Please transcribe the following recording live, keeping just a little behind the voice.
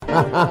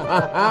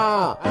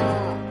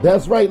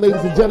That's right, ladies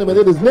and gentlemen.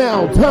 It is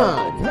now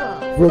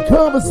time for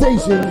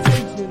Conversations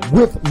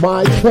with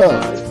My Cuz.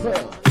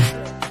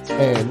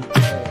 And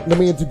let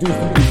me introduce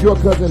you to your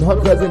cousin,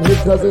 her cousin, his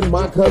cousin,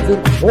 my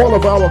cousin, all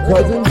of our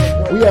cousins.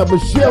 We have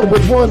Michelle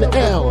with one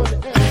L,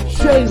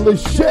 Shay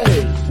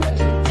Lachey,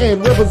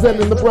 and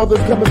representing the brothers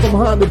coming from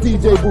Honda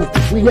DJ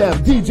booth, we have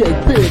DJ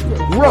Big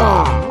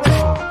Rob.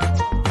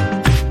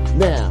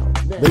 Now,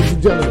 ladies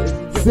and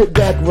gentlemen, sit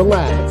back,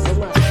 relax,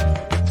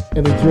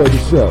 and enjoy the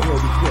show.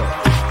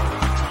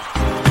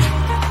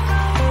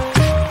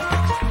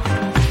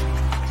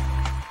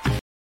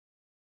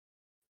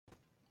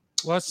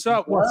 What's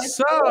up? What's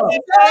up,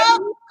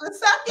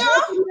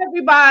 y'all?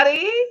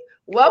 Everybody,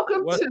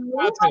 welcome to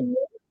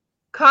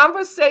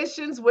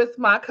Conversations with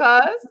My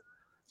Cuz.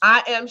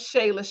 I am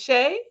Shay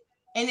Lachey.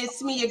 And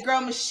it's me, your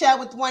girl Michelle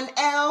with one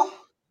L.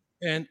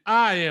 And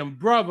I am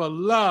Brother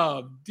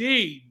Love,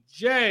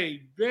 DJ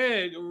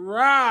Big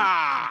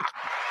Rock.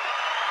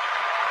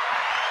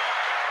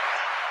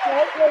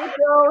 Hey,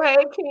 Rachel.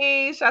 Hey,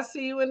 Keish. I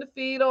see you in the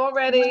feed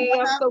already.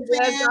 I'm so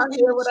glad y'all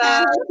here with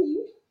us.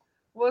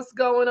 What's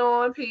going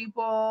on,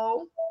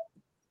 people?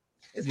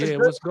 It's a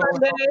good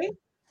Sunday.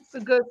 It's a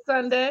good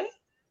Sunday.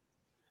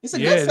 It's a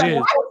good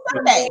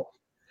Sunday.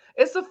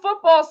 It's a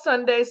football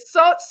Sunday.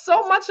 So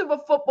much of a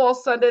football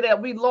Sunday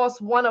that we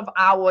lost one of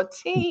our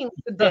teams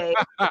today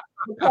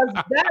because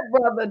that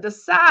brother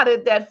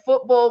decided that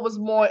football was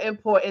more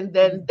important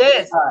than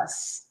this.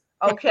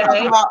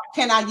 Okay.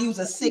 Can I use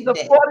a sick day?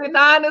 He's a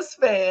 49ers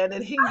fan,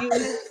 and he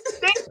used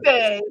sick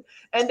day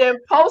and then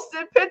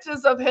posted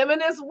pictures of him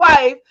and his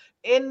wife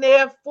in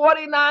their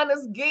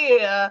 49ers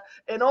gear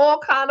and all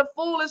kind of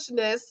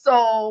foolishness.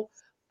 So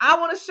I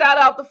want to shout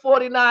out the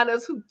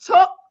 49ers who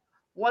took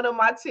one of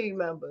my team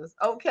members.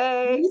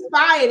 Okay. He's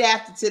fired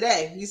after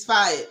today. He's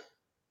fired.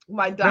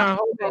 My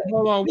doctor.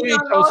 Hold on. He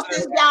lost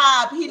his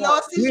job. He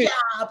lost his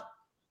job.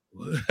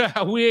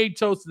 We ain't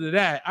toasted to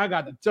that. I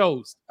got the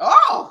toast.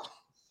 Oh.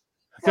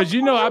 Because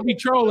you know I be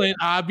trolling.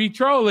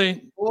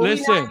 Well,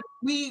 listen.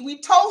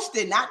 We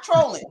toasted, not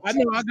trolling. I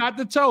know I got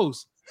the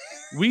toast.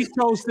 We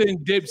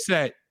toasting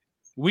Dipset.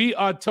 We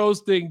are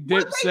toasting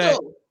Dipset.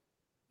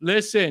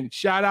 Listen,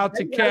 shout out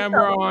to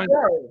Cameron.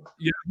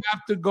 You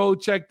have to go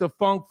check the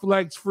Funk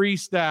Flex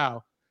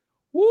freestyle.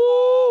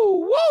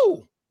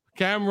 Woo!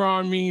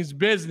 Cameron means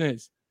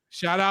business.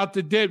 Shout out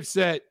to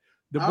Dipset.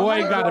 The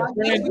boy got a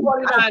brand new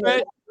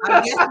outfit.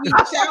 I guess we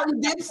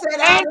shouting Dipset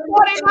out.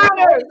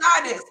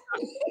 49ers.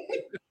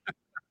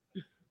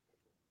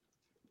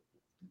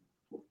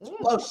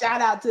 Oh,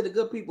 shout out to the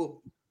good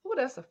people. Oh,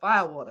 that's a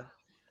firewater.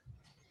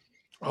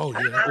 Oh,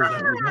 yeah.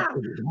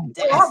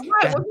 All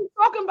right, what you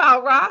talking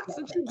about, Rock?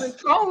 Since you've been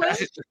trolling.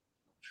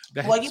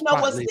 Well, you know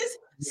what's this?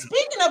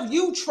 Speaking of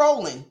you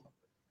trolling,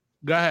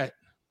 go ahead.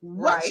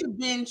 What you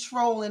been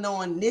trolling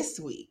on this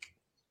week?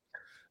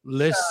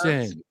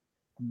 Listen,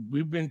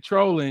 we've been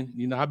trolling.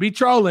 You know, I be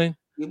trolling.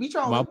 You be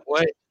trolling.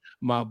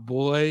 My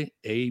boy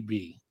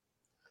AB.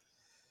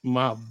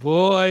 My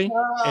boy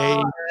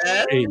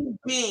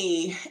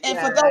AB. And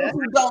for those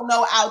who don't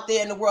know out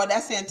there in the world,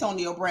 that's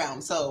Antonio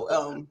Brown.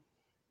 So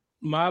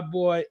my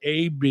boy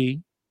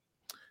AB,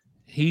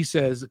 he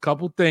says a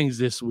couple things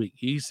this week.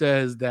 He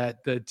says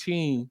that the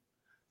team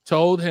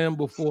told him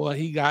before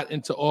he got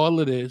into all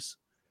of this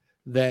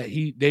that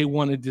they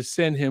wanted to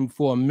send him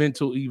for a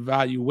mental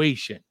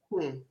evaluation.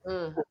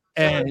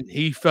 And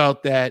he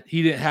felt that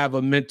he didn't have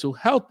a mental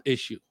health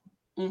issue.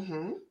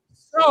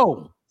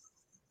 So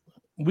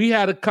we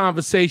had a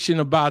conversation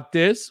about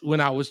this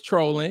when I was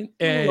trolling,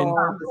 and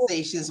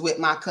conversations with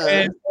my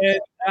cousin,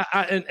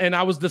 and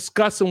I was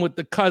discussing with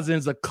the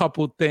cousins a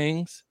couple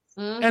things,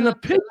 and a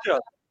picture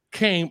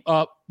came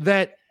up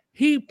that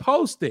he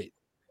posted,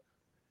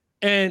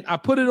 and I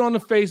put it on the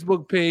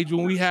Facebook page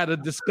when we had a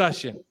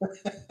discussion,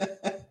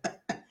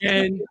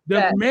 and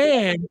the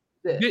man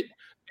did.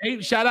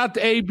 Shout out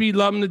to AB,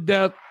 love him to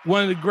death,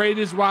 one of the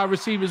greatest wide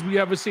receivers we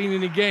ever seen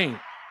in the game.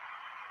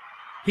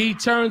 He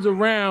turns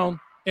around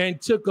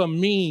and took a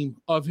meme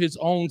of his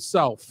own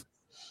self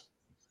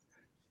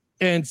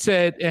and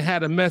said and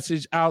had a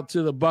message out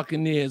to the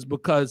Buccaneers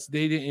because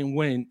they didn't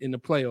win in the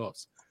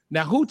playoffs.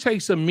 Now, who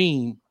takes a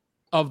meme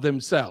of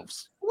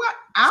themselves? What?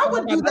 I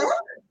would do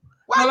that.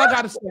 Well, I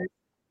gotta say,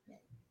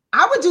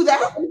 I would do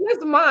that. In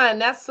his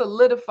mind, that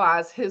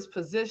solidifies his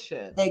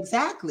position.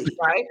 Exactly.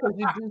 Right? Because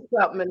you do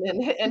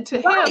something and to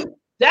him,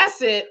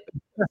 that's it.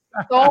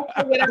 Don't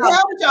figure it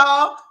out.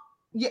 Y'all.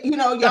 You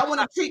know, y'all want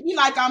to treat me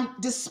like I'm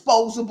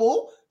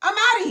disposable. I'm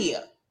out of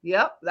here.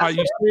 Yep. Are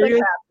you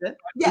serious?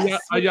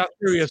 Yes. Are y'all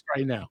serious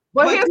right now?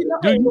 But here's the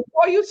thing.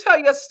 Before you tell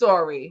your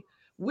story,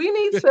 we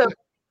need to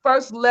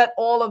first let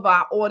all of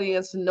our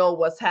audience know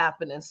what's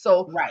happening.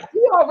 So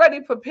we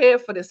already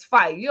prepared for this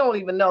fight. You don't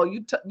even know.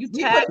 You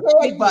tagged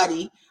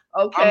everybody.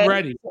 Okay. I'm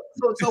ready.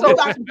 So we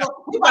about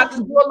to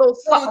do a little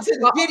something to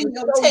the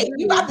videotape.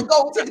 We about to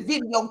go to the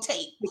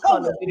videotape.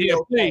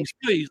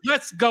 Please.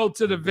 Let's go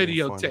to the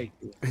videotape.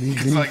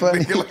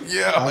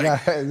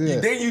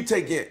 Then you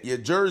take your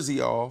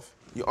jersey off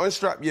You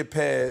unstrap your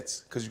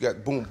pads because you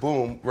got boom,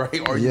 boom,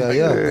 right? Or you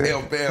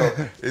bail.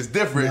 It's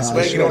different.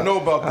 Spanky don't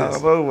know about this.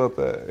 I don't know about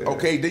that. Yeah.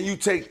 Okay, then you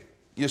take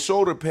your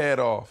shoulder pad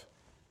off.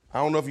 I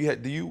don't know if you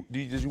had. Did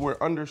you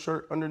wear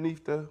undershirt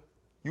underneath the?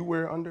 You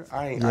wear under?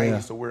 I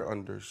used to wear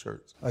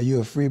undershirts. Are you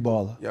a free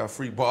baller? Yeah, a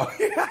free baller.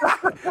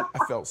 I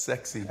felt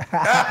sexy.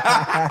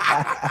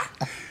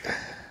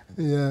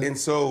 Yeah. And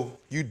so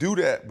you do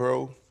that,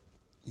 bro.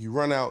 You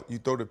run out. You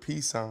throw the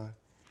peace sign.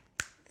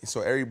 And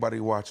so everybody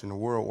watching, the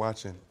world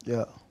watching.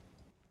 Yeah.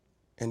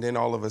 And then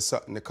all of a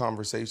sudden, the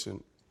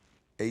conversation,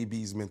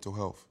 AB's mental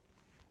health,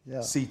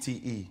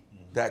 CTE,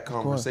 that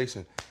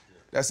conversation.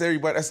 That's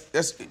everybody.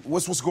 That's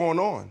what's going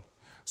on.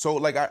 So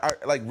like I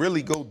like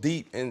really go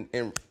deep and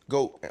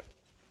go.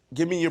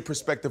 Give me your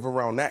perspective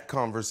around that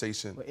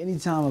conversation. But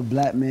anytime a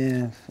black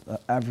man,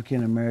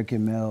 African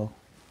American male,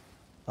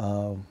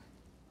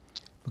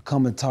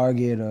 become a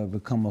target or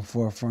become a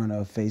forefront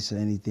or face of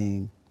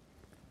anything,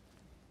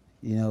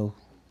 you know,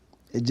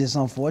 it's just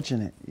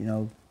unfortunate. You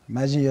know,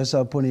 imagine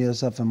yourself putting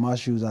yourself in my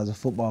shoes as a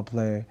football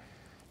player.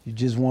 You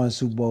just won a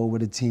Super Bowl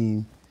with a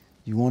team.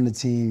 You won the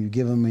team. You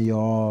give them your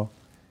all.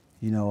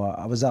 You know,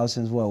 I was out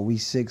since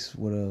week 6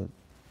 with a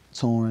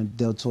torn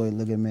deltoid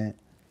ligament,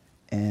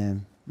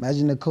 and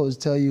imagine the coach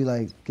tell you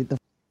like, get the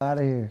out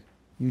of here.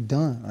 You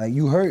done. Like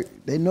you hurt.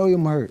 They know you're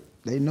hurt.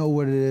 They know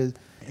what it is.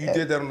 You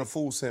did that on the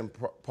Full Send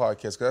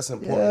podcast because that's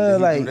important. Yeah,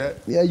 Did like he do that?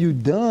 yeah, you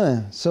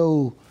done.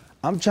 So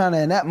I'm trying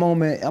to, in that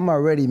moment, I'm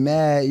already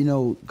mad, you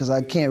know, because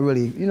I can't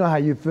really, you know how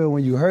you feel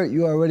when you hurt,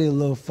 you already a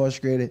little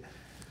frustrated.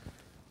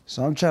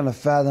 So I'm trying to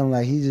fathom,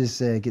 like he just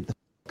said, get the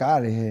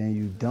out of here and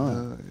you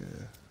done.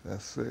 Yeah,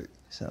 that's sick.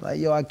 So like,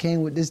 yo, I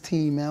came with this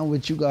team, man. I'm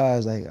with you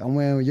guys. Like, I'm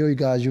wearing your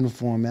guys'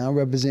 uniform, man. I'm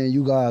representing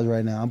you guys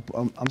right now.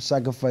 I'm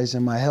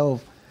sacrificing my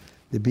health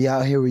to be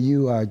out here with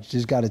you. I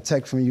just got a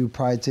text from you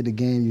prior to the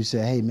game. You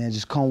said, hey, man,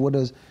 just come with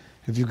us.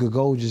 If you could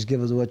go, just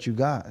give us what you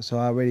got. So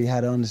I already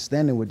had an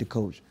understanding with the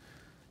coach.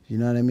 You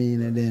know what I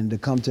mean? And then to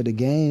come to the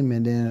game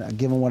and then I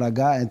give him what I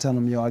got and tell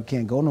him, yo, I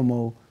can't go no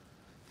more.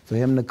 For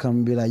him to come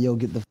and be like, yo,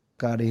 get the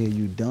out of here,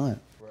 you done.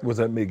 Was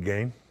that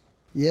mid-game?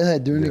 Yeah,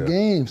 during the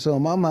game. So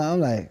in my mind, I'm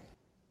like,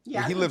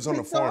 yeah, he lives on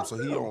the farm, so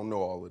he don't know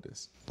all of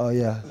this. oh,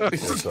 yeah.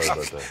 Sorry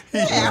about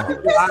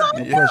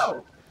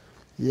that.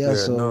 Yeah,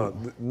 so.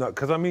 No,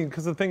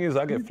 because the thing is,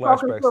 I get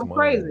flashbacks to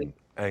my own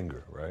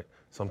anger, right?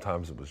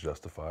 Sometimes it was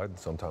justified, and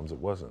sometimes it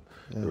wasn't.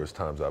 There was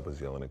times I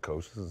was yelling at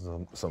coaches,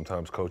 and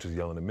sometimes coaches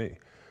yelling at me.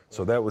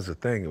 So that was the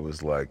thing. It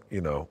was like,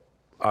 you know,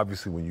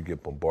 obviously when you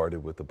get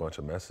bombarded with a bunch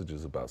of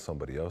messages about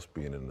somebody else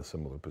being in a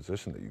similar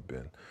position that you've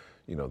been,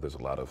 you know, there's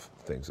a lot of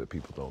things that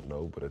people don't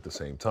know, but at the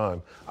same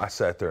time, I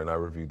sat there and I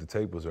reviewed the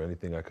tape. Was there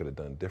anything I could have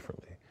done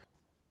differently?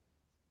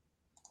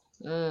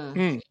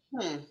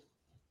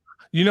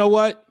 You know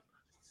what?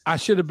 I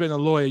should have been a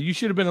lawyer. You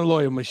should have been a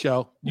lawyer,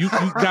 Michelle. You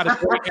got a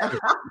great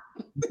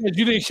because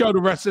you didn't show the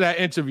rest of that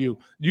interview.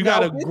 You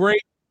got a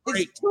great.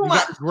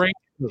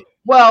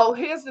 Well,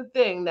 here's the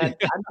thing that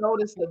I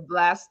noticed. The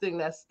last thing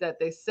that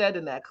they said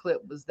in that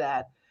clip was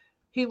that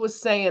he was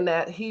saying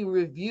that he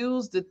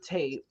reviews the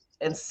tape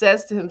and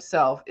says to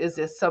himself, is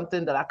there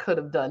something that I could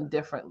have done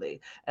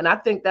differently? And I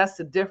think that's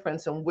the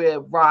difference in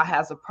where Ra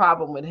has a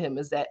problem with him,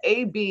 is that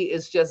AB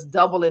is just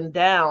doubling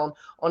down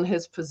on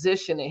his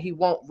position and he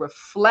won't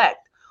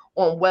reflect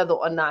on whether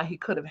or not he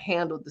could have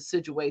handled the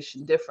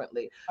situation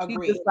differently. Agreed.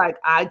 He's just like,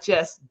 I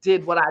just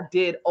did what I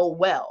did. Oh,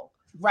 well.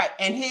 Right.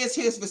 And here's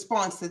his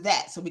response to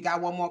that. So we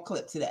got one more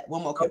clip to that.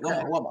 One more clip.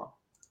 Okay. One more.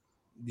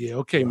 Yeah,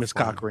 okay, Miss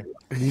Cochran.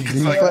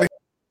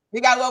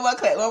 We got one more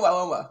clip. One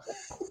more.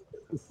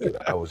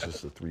 I was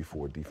just a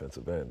 3-4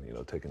 defensive end, you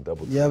know, taking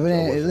double. Yeah, but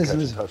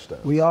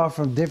listen, we all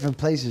from different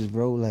places,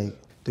 bro. Like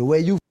the way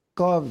you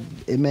off,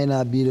 it may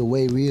not be the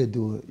way we'll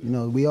do it. You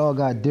know, we all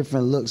got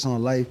different looks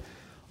on life,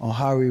 on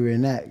how we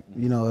react.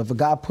 You know, if a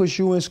guy push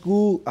you in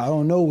school, I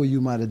don't know what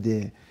you might have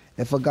did.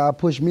 If a guy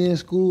pushed me in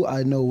school,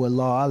 I know what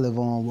law I live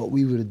on, what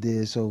we would have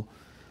did. So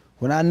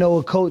when I know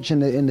a coach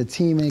and the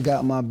team ain't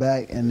got my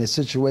back and the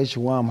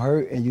situation where I'm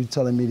hurt and you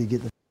telling me to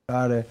get the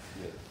out of there,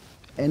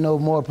 ain't no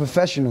more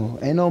professional.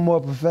 But I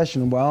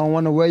don't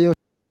want to wear your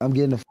I'm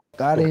getting the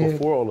out of here.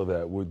 Before all of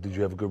that, did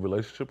you have a good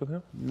relationship with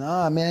him?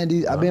 Nah, man.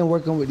 I've been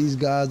working with these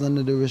guys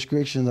under the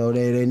restrictions, though.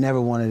 They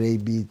never wanted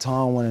AB.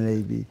 Tom wanted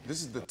AB.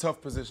 This is the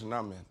tough position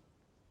I'm in.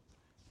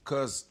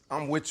 Because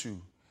I'm with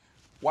you.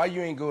 Why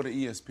you ain't go to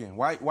ESPN?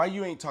 Why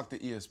you ain't talk to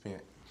ESPN?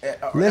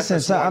 Listen,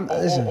 son,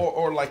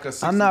 or like a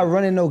 60. I'm not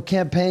running no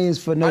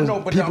campaigns for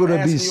people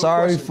to be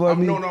sorry for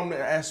me. No, I'm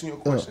asking you a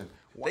question.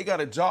 They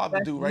got a job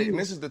to do, right? And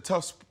this is the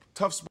tough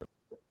spot.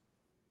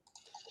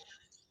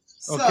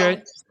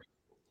 Okay.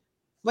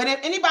 But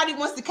if anybody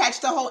wants to catch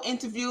the whole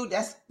interview,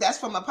 that's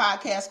from a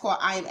podcast called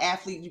I Am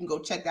Athlete. You can go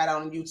check that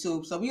out on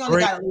YouTube. So we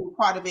only got a little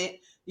part of it,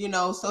 you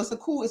know. So it's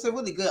a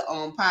really good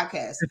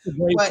podcast. It's a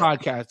great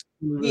podcast.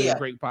 Really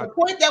great podcast.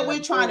 The point that we're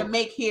trying to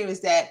make here is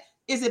that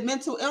is it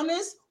mental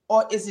illness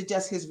or is it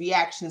just his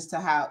reactions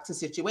to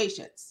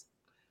situations?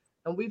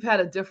 And we've had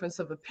a difference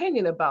of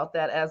opinion about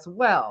that as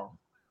well.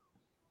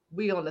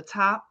 We on the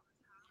top.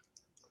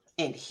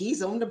 And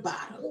he's on the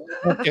bottom.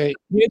 Okay,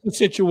 here's the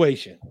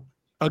situation.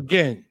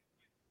 Again,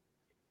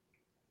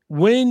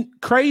 when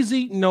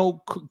crazy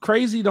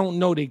don't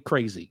know they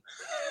crazy.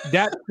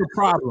 That's the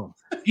problem.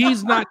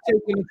 He's not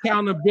taking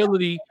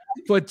accountability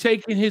for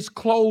taking his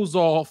clothes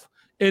off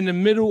in the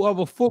middle of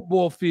a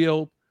football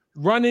field,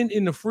 running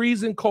in the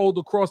freezing cold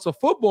across a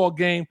football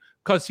game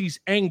because he's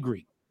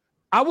angry.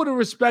 I would have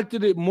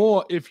respected it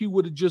more if he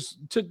would have just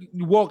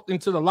walked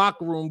into the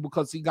locker room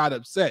because he got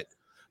upset.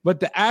 But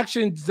the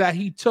actions that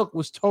he took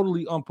was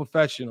totally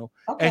unprofessional,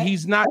 and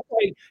he's not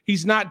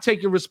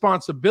taking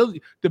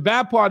responsibility. The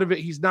bad part of it,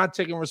 he's not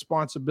taking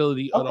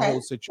responsibility of the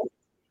whole situation,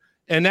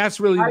 and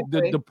that's really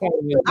the point.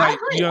 I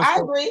agree. You know, I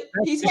agree.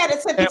 He's had a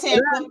temper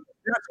tantrum.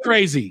 That's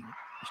crazy.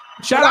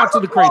 Shout out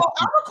to the crazy.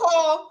 I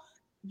recall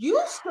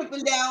you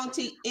stripping down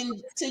to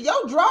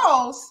your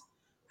drawers.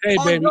 Hey,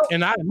 baby,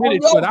 and I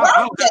admit it.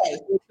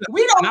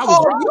 We don't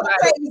call you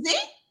crazy.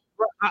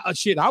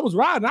 Shit, I was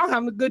riding. I was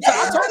having a good time.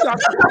 I told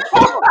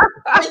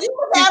you. You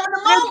were having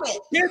a moment.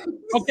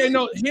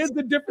 Here's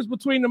the difference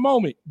between the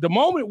moment. The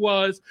moment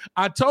was,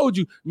 I told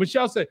you,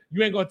 Michelle said,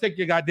 you ain't going to take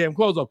your goddamn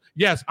clothes off.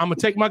 Yes, I'm going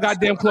to take my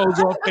goddamn clothes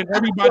off and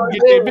everybody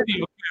get their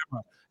video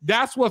camera.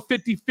 That's what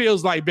 50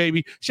 feels like,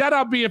 baby. Shout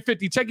out being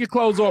 50. Take your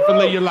clothes off and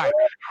live your life.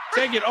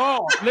 Take it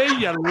off. Live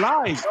your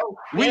life.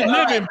 We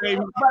living, baby.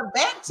 But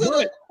back to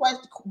the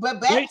question. But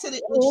back to the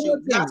issue.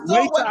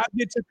 Wait till I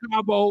get to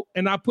Cabo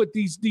and I put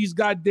these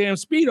goddamn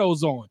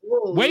Speedos on.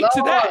 Wait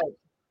till that.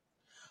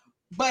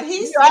 But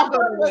you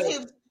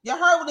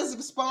heard what his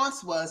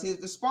response was.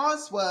 His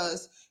response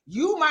was,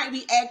 you might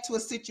react to a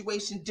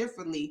situation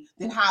differently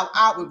than how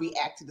I would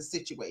react to the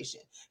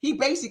situation. He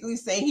basically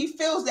saying he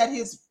feels that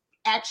his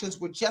actions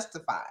were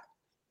justified.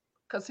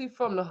 Because he's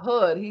from the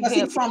hood.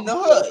 He's from the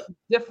hood.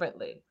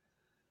 Differently.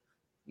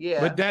 Yeah.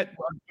 But that,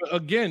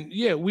 again,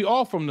 we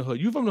all from the hood.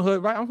 You from the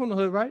hood, right? I'm from the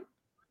hood, right?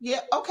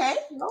 Yeah, okay.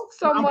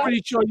 I'm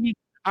pretty sure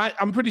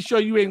I'm pretty sure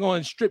you ain't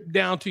going to strip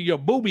down to your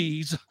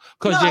boobies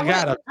because you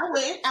got to.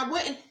 I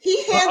wouldn't.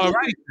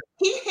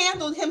 He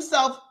handled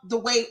himself the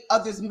way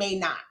others may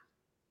not.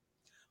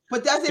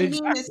 But doesn't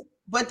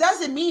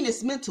mean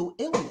it's mental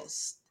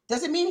illness.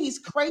 Doesn't mean he's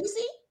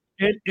crazy.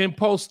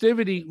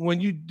 Impulsivity,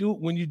 when you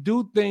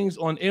do things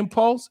on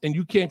impulse and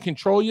you can't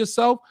control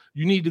yourself,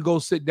 you need to go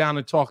sit down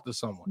and talk to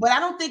someone. But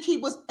I don't think he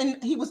was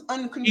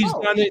uncontrolled. He's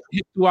done it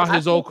throughout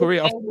his whole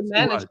career.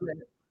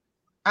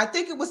 I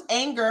think it was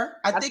anger.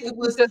 I think it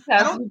was.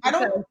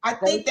 I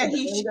think that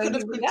he could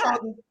have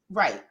controlled.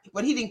 Right,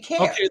 but he didn't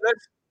care.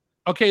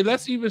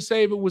 Let's even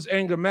say if it was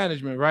anger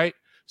management, right?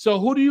 So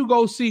who do you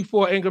go see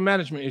for anger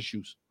management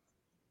issues?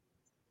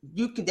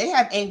 They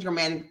have anger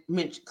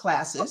management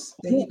classes.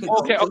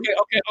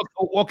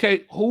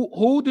 Okay.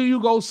 Who do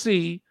you go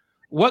see?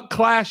 What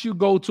class you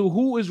go to?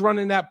 Who is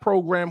running that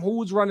program?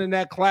 Who is running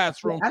that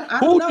classroom?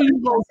 Who do you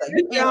go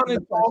sit down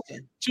and talk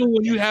to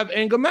when you have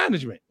anger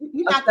management?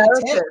 You're not gonna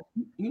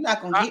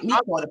get me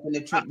caught up in the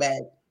trick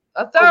bag.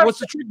 What's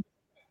the trick?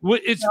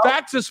 It's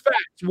facts is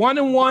facts. 1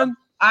 and 1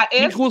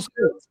 equals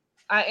 2.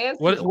 I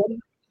answered.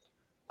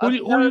 Who do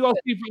you go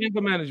see for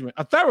anger management?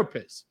 A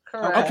therapist.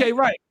 Correct. Okay,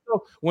 right.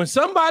 So when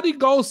somebody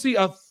goes see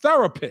a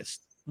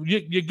therapist,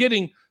 you're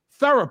getting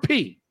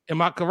therapy.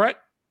 Am I correct?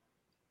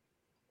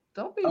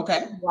 Don't be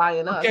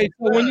lying up. Okay,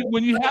 so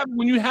when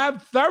you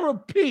have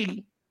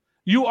therapy,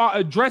 you are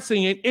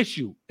addressing an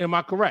issue. Am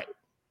I correct?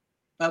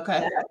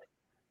 Okay.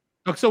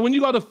 So when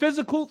you go to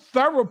physical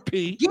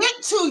therapy,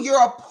 get to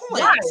your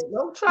point. Right.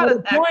 Don't try to.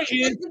 The point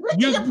is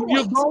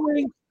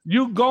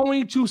you're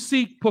going to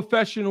seek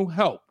professional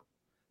help.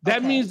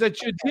 That means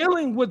that you're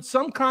dealing with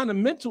some kind of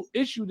mental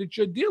issue that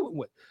you're dealing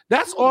with.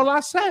 That's all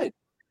I said.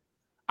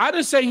 I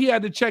didn't say he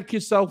had to check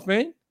himself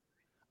in.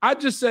 I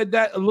just said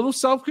that a little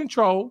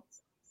self-control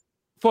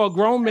for a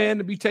grown man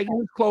to be taking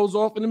his clothes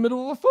off in the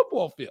middle of a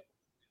football field.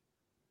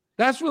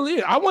 That's really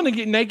it. I want to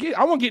get naked.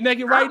 I want to get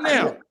naked right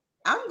now.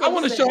 I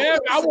want to show him.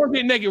 I want to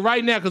get naked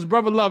right now because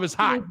Brother Love is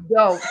hot.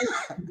 Now,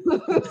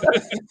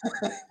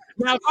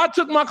 if I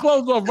took my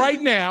clothes off right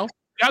now,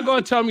 y'all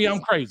going to tell me I'm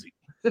crazy.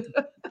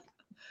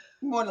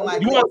 More than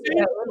likely. You want to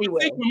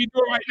think when we do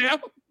it right now?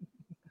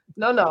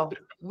 No,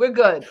 we're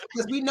good.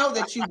 Because we know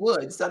that you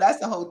would. So that's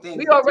the whole thing.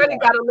 We already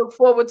got to look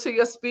forward to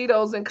your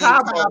Speedos in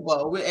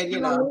Cabo. And you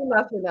know,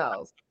 nothing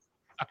else.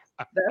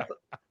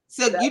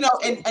 So,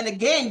 and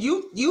again,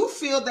 you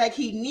feel that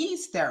he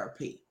needs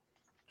therapy.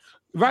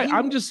 Right.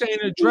 I'm just saying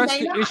address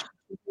the issue.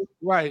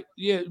 Right.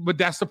 Yeah, but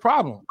that's the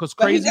problem. Because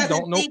crazy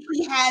don't know.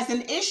 He has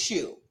an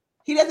issue.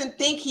 He doesn't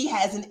think he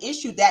has an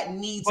issue that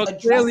needs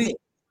addressing.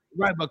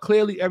 Right, but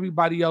clearly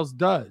everybody else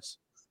does.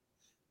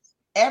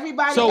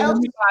 Everybody else?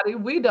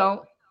 We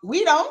don't.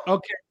 We don't.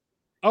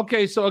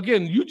 Okay. So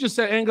again, you just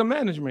said anger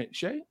management,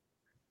 Shay.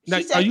 Now,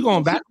 are you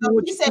going back?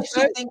 She said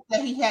she thinks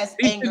that he has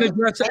anger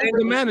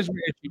management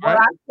issue. Right?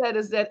 What I said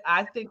is that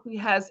I think he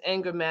has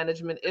anger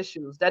management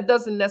issues. That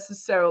doesn't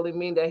necessarily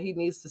mean that he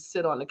needs to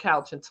sit on the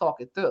couch and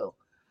talk it through.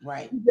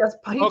 Right. He just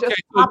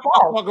pop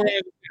off.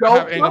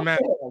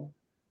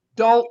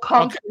 Don't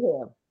come to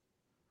him.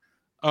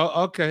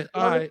 Oh, okay.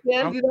 All right.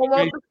 You don't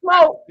want the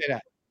smoke.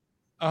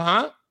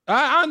 I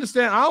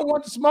understand. I don't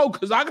want to smoke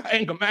because I got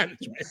anger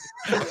management.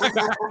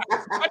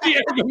 I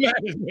need anger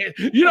management.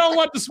 You don't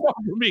want to smoke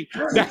with me.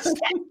 That's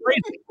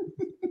crazy.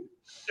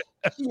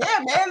 Yeah,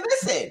 man.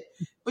 Listen,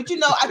 but you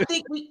know, I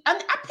think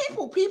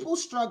people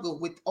struggle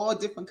with all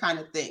different kind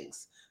of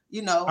things.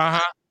 You know,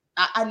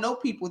 I know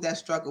people that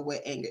struggle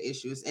with anger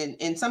issues,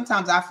 and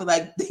sometimes I feel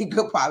like they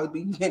could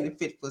probably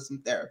benefit for some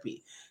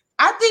therapy.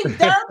 I think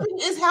therapy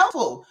is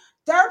helpful.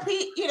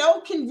 Therapy, you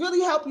know, can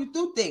really help you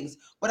through things.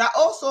 But I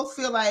also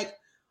feel like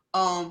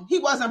he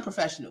was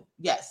unprofessional.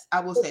 Yes, I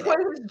will say that. He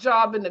quit his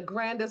job in the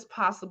grandest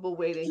possible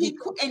way that he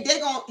could. And they're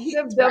gonna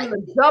give them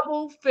the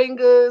double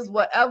fingers,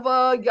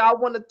 whatever. Y'all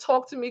want to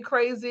talk to me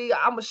crazy?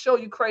 I'm gonna show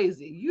you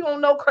crazy. You don't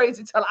know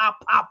crazy till I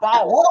pop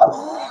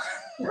off.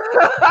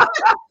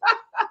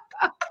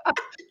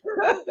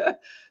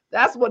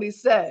 That's what he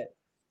said.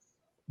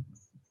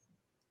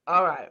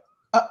 All right.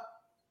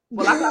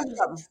 Well, I got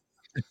something.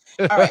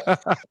 All right.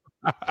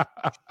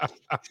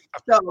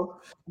 So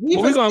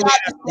we've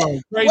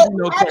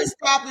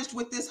established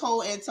with this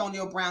whole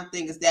Antonio Brown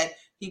thing is that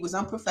he was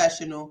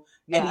unprofessional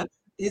and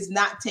he is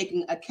not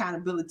taking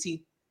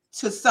accountability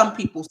to some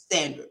people's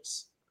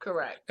standards.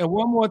 Correct. And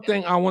one more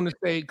thing I want to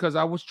say, because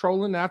I was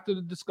trolling after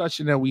the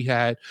discussion that we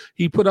had.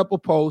 He put up a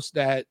post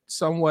on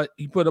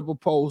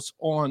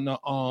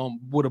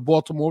with a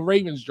Baltimore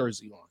Ravens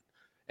jersey on.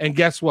 And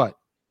guess what?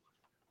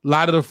 A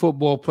lot of the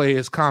football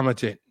players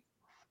commented.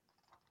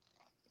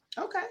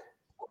 Okay.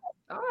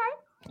 All right.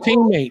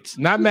 Teammates,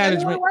 not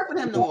management. Don't work with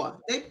him no more.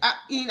 I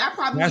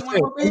probably wouldn't want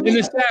to work with him. And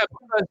it's sad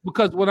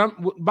because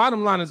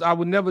bottom line is I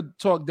would never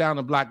talk down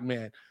a black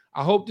man.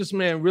 I hope this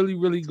man really,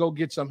 really go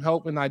get some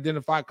help and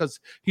identify,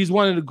 because he's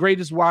one of the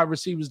greatest wide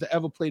receivers to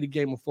ever play the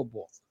game of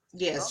football.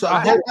 Yeah. So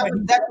I hope I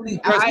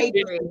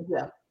agree.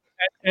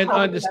 And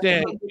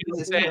understand. You know what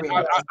I'm saying?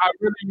 I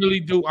really, really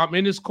do. I'm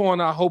in his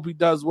corner. I hope he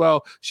does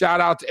well.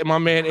 Shout out to my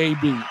man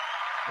AB.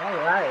 All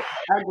right.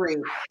 I agree.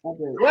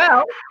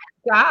 Well,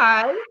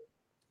 guys,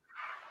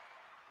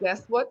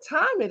 guess what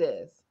time it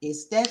is?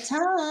 It's that time.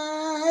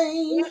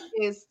 It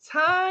is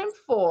time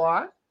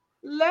for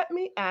Let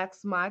Me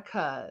Ask My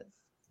Cuz.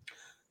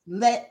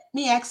 Let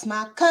me ask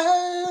my cuz.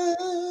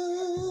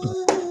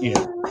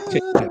 Yeah. Hey,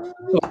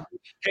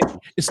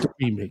 it's the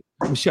remake.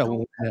 Michelle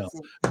O'Neill,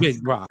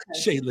 Big Rock,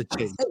 Shayla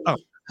Chase.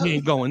 We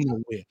ain't going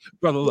nowhere.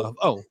 Brother Love.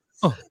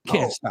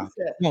 Can't stop.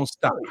 Won't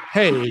stop.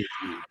 Hey.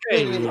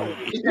 Did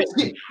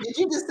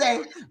you just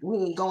say we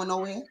ain't going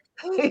nowhere?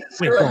 We ain't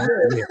going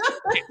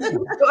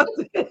nowhere.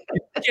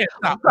 Can't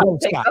stop.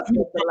 Won't stop.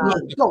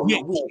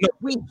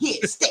 We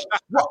can't stay.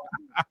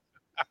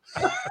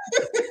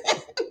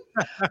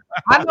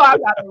 I know I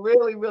got a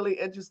really, really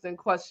interesting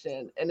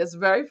question, and it's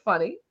very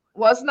funny.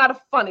 Well, it's not a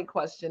funny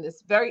question.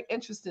 It's very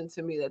interesting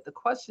to me that the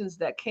questions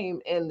that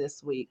came in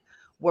this week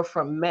were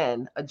from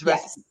men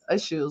addressing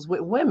issues with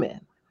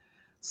women.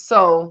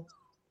 So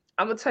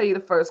I'm gonna tell you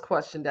the first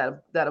question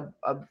that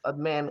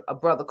a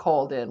brother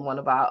called in, one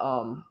of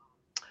our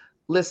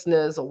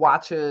listeners or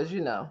watchers.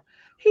 You know,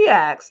 he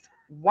asked,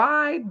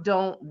 "Why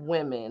don't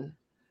women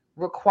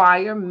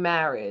require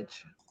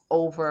marriage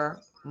over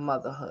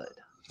motherhood?"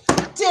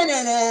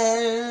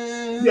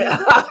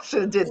 Yeah, I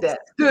should have did that.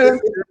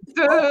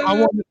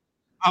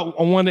 I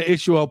want to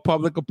issue a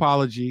public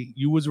apology.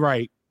 You was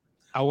right.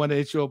 I want to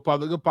issue a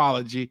public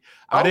apology.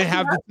 I didn't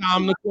have the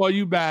time to call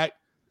you back.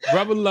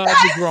 Brother Love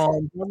is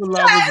wrong. Brother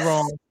Love is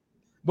wrong.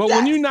 But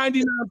when you're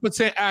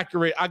 99%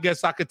 accurate, I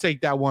guess I could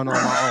take that one on my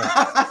own.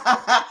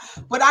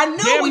 But I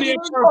knew when you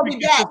didn't call me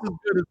back.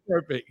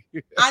 Perfect.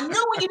 I knew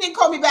when you didn't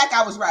call me back,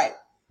 I was right.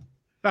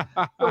 So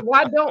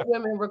why don't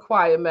women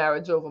require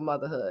marriage over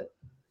motherhood?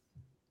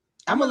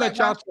 I'm gonna let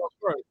y'all talk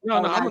first.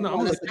 No, I'm gonna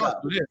let y'all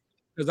do this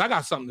because I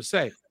got something to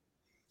say.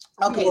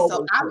 Okay,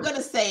 so I'm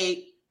gonna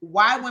say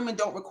why women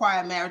don't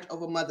require marriage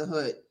over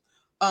motherhood.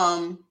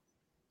 A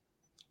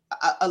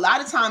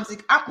lot of times,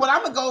 I'm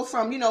gonna go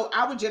from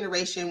our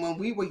generation when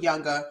we were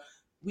younger.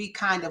 We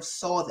kind of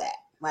saw that,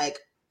 like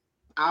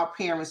our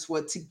parents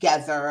were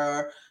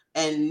together,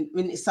 and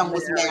when some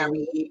was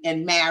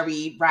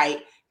married,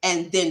 right,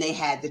 and then they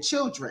had the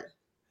children.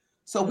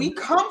 So we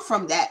come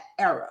from that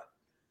era.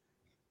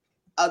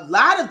 A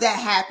lot of that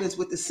happens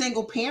with the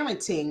single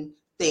parenting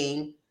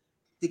thing.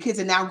 The kids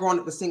are now growing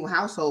up in single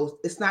households.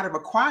 It's not a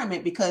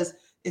requirement because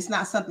it's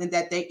not something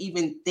that they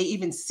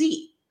even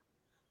see.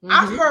 Mm-hmm.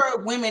 I've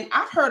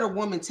heard a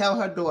woman tell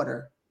her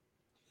daughter,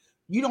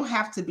 "You don't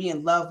have to be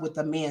in love with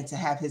a man to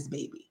have his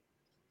baby."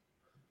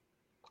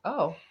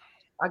 Oh,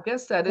 I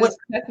guess that is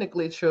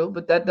technically true,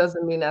 but that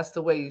doesn't mean that's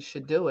the way you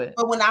should do it.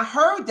 But when I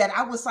heard that,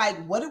 I was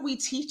like, what are we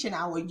teaching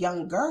our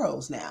young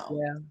girls now?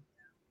 Yeah.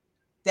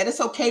 That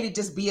it's okay to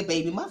just be a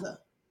baby mother.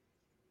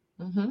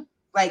 Mm-hmm.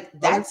 Like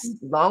that's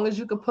as long as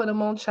you can put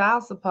them on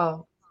child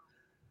support.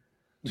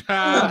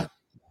 How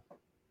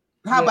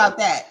about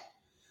that?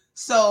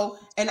 So,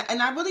 and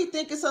I really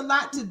think it's a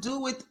lot to do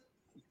with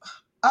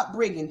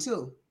upbringing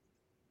too.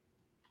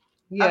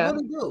 Yeah, I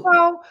really do.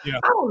 Well, I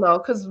don't know,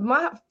 because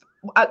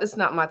it's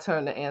not my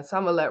turn to answer.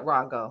 I'm gonna let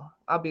Ron go.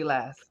 I'll be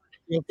last.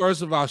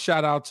 first of all,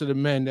 shout out to the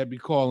men that be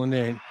calling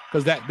in,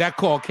 because that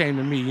call came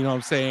to me, you know what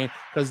I'm saying?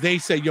 Because they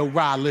say, yo,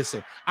 Rod,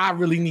 listen, I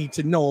really need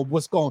to know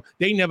what's going on.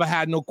 They never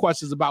had no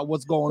questions about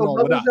what's going on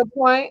with us. What was your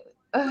point?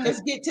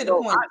 Let's get to the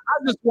point.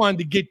 I just wanted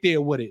to get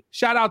there with it.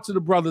 Shout out to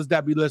the brothers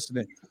that be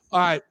listening. All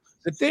right.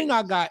 The thing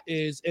I got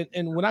is,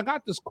 and when I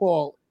got this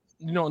call,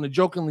 you know, in a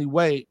jokingly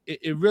way,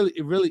 it really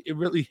hit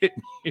me.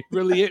 It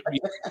really hit me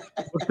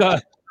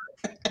because,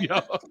 you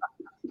know,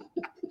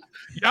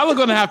 y'all are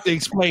gonna have to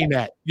explain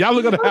that.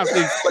 You're gonna have to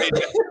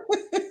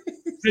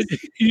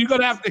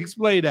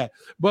explain that.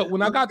 But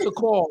when I got the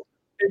call,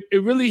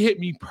 it really hit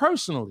me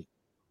personally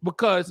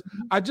because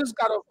I just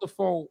got off the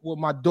phone with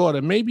my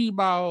daughter, maybe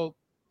about,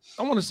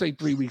 I want to say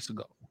 3 weeks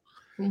ago.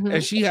 Mm-hmm.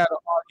 And she had an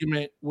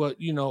argument with,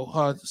 you know,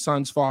 her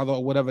son's father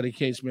or whatever the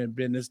case may have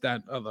been, this,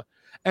 that, and other.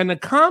 And the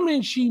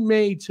comment she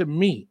made to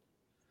me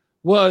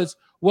was,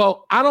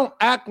 well, I don't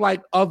act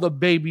like other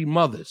baby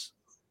mothers.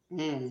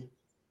 Mm.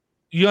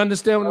 You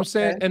understand what I'm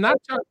saying? And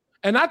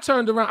I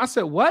turned around. I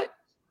said, what?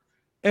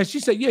 And she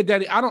said, yeah,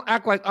 Daddy, I don't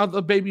act like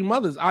other baby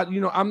mothers.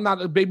 I'm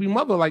not a baby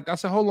mother like that. I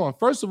said, hold on.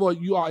 First of all,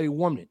 you are a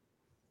woman.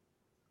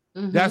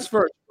 Mm-hmm. That's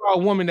first. You are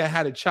a woman that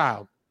had a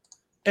child.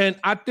 And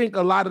I think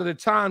a lot of the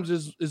times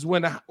is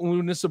when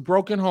it's a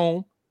broken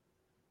home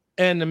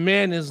and the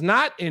man is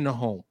not in the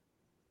home.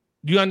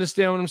 Do you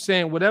understand what I'm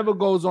saying? Whatever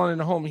goes on in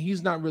the home,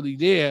 he's not really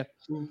there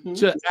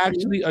to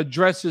actually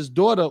address his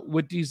daughter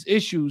with these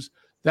issues.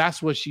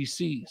 That's what she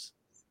sees.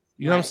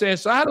 You know what I'm saying?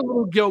 So I had a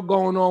little guilt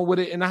going on with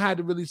it, and I had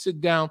to really sit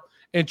down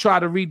and try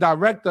to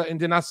redirect her. And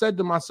then I said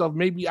to myself,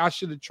 maybe I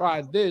should have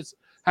tried this,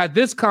 had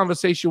this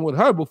conversation with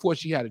her before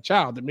she had a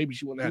child, and maybe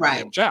she wouldn't have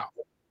had a child.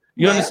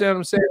 You understand what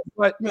I'm saying?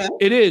 But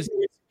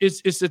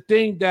it's a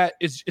thing that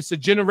it's a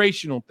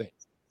generational thing.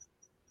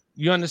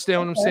 You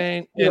understand what I'm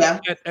saying? Yeah.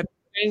 And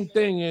the same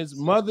thing is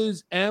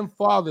mothers and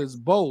fathers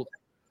both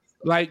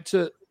like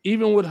to,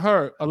 even with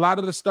her, a lot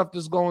of the stuff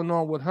that's going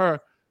on with her,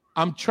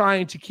 I'm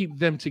trying to keep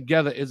them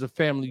together as a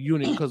family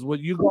unit, because what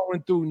you're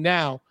going through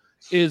now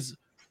is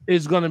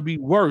going to be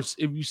worse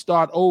if you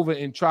start over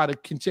and try to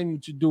continue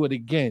to do it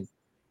again.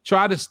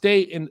 Try to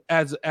stay in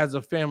as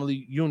a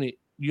family unit.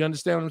 You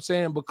understand what I'm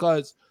saying?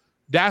 Because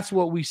that's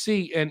what we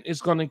see, and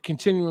it's going to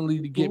continually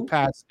to get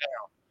passed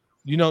down.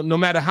 You know, no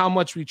matter how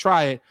much we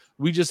try it,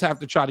 we just have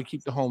to try to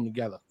keep the home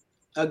together.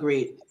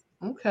 Agreed.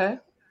 Okay.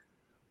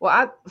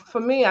 Well, for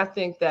me, I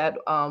think that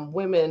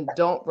women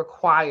don't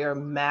require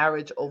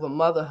marriage over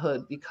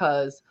motherhood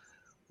because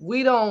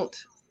we don't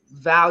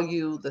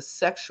value the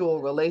sexual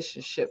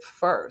relationship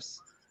first.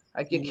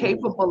 Like, you're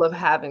capable of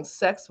having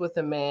sex with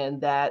a man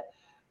that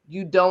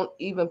you don't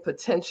even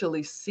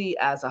potentially see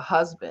as a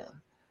husband.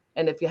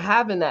 And if you're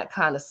having that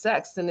kind of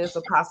sex, then there's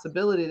a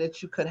possibility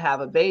that you could have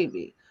a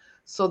baby.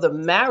 So the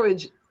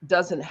marriage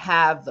doesn't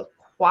have the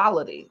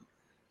quality,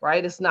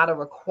 right? It's not a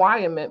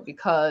requirement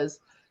because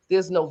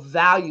there's no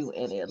value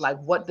in it. Like,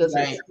 what does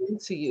it bring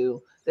to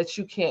you that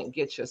you can't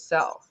get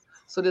yourself?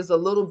 So there's a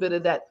little bit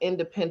of that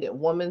independent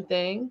woman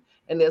thing.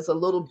 And there's a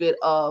little bit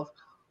of,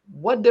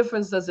 what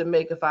difference does it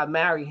make if I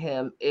marry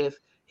him if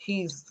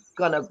he's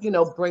going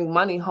to, bring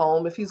money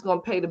home? If he's going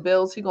to pay the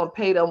bills, he's going to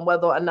pay them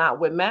whether or not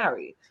we're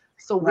married.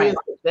 So where's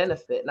the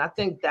benefit? And I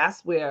think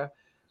that's where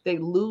they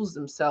lose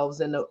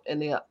themselves in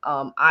the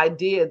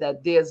idea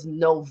that there's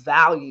no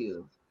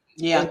value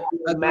in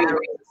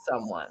marrying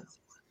someone.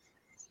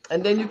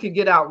 And then you can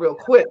get out real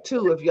quick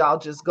too if y'all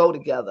just go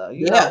together.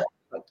 You know?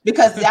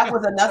 Because that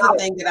was another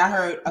thing that I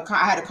heard.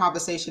 I had a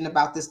conversation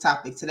about this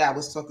topic today. I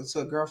was talking to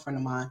a girlfriend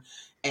of mine,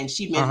 and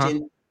she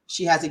mentioned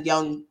she has a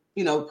young,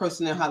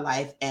 person in her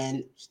life,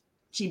 and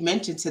she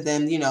mentioned to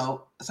them,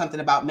 something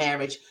about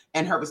marriage,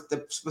 and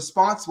the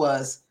response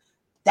was,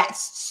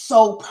 "That's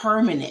so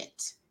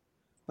permanent,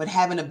 but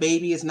having a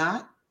baby is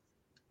not."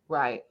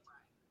 Right.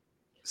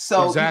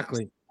 So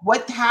exactly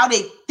how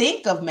they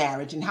think of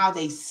marriage and how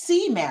they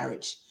see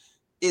marriage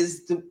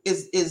is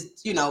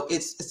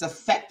it's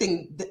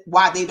affecting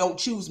why they don't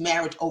choose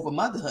marriage over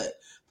motherhood.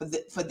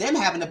 For them,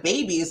 having a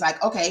baby is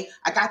like, okay,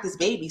 I got this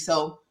baby,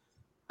 so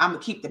I'm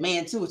gonna keep the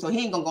man too. So he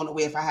ain't gonna go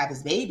nowhere if I have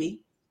his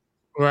baby.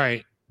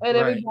 Right. And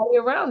everybody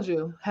around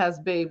you has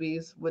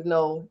babies with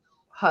no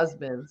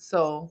husband.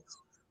 So,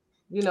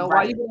 why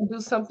are you gonna do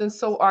something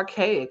so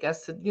archaic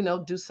as to,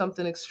 do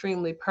something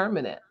extremely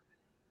permanent?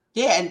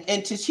 Yeah,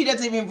 and she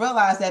doesn't even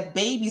realize that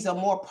babies are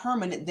more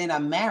permanent than a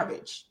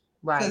marriage.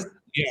 Right.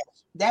 Yeah.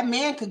 That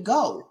man could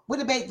go. With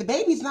the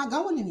baby's not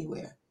going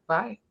anywhere.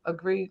 Right.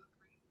 Agreed.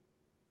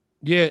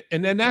 Yeah,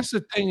 and then that's the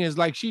thing is,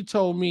 like, she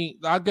told me,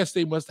 I guess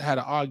they must have had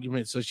an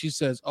argument. So she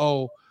says,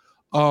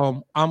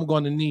 I'm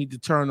going to need to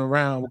turn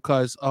around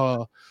because,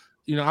 I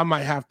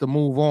might have to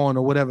move on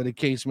or whatever the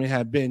case may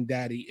have been,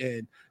 Daddy.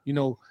 And,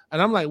 and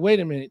I'm like, wait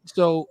a minute.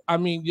 So, I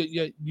mean,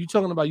 you're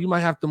talking about you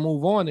might have to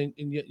move on and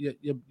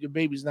your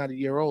baby's not a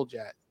year old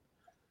yet.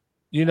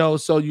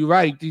 So you're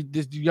right.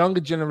 The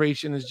younger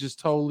generation is just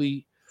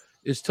totally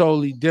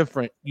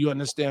different. You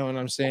understand what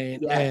I'm saying?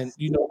 Yes.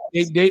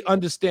 And, they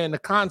understand the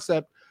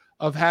concept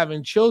of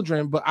having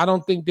children, but I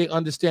don't think they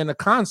understand the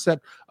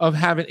concept of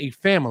having a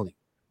family.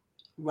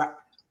 Right.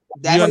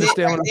 That's you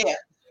understand it.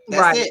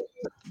 Right That's it.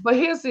 But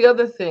here's the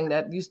other thing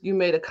that you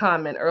made a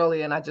comment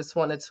earlier, and I just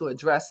wanted to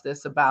address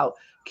this about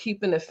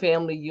keeping a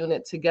family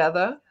unit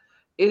together.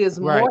 It is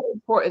more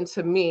important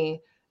to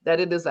me that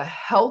it is a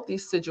healthy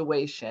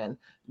situation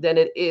than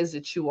it is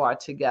that you are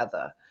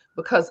together.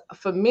 Because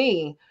for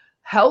me,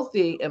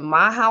 healthy in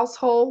my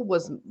household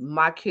was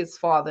my kid's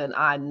father and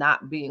I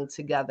not being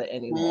together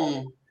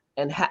anymore.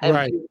 And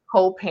being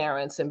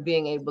co-parents and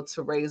being able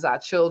to raise our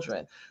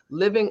children,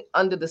 living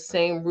under the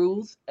same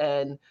roof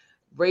and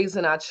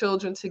raising our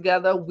children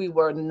together, we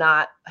were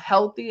not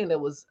healthy, and it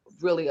was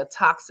really a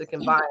toxic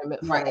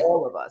environment for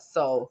all of us.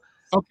 So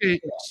okay,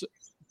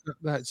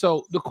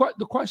 so the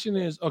question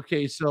is,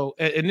 okay, so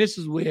and this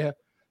is where,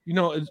 you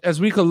know,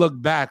 as we could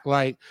look back,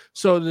 like,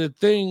 so the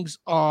things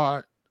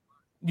are,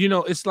 you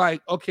know, it's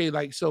like, okay,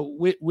 like, so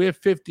we're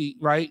 50,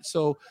 right?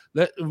 So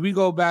we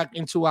go back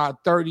into our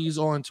 30s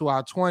or into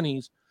our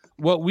 20s,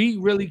 what we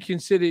really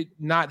considered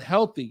not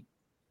healthy.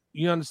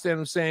 You understand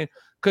what I'm saying?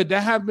 Could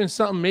that have been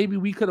something maybe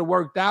we could have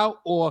worked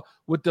out, or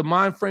with the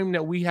mind frame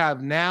that we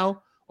have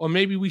now, or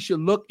maybe we should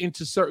look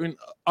into certain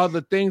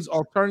other things,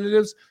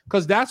 alternatives?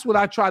 Because that's what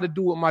I try to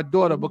do with my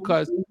daughter,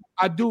 because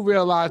I do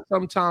realize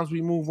sometimes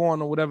we move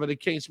on or whatever the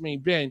case may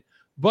be,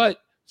 but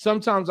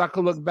sometimes I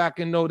could look back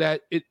and know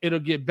that it'll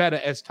get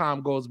better as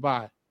time goes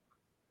by.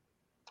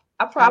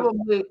 I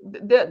probably,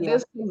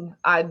 this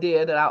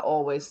idea that I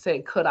always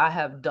say, could I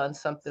have done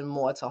something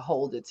more to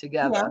hold it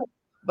together? Yeah.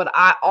 But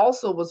I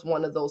also was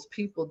one of those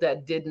people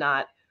that did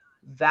not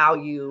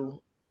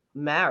value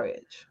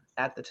marriage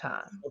at the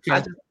time. Okay. I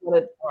just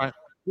wanted,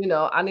 you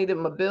know, I needed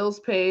my bills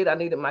paid. I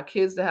needed my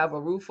kids to have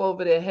a roof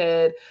over their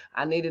head.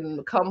 I needed them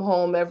to come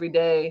home every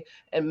day.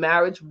 And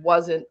marriage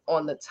wasn't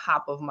on the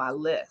top of my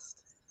list.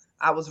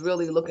 I was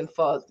really looking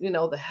for, you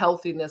know, the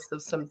healthiness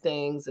of some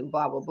things and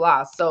blah, blah,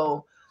 blah.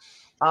 So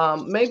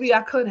maybe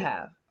I could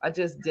have. I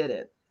just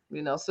didn't,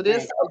 you know. So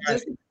there's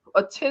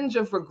a tinge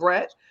of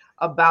regret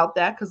about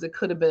that, because it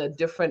could have been a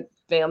different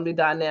family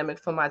dynamic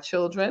for my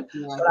children.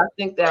 Yeah. But I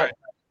think that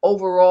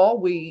overall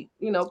we,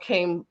 you know,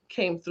 came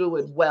through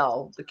it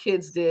well. The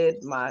kids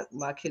did, my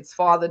kid's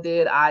father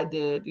did, I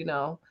did, you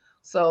know.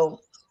 So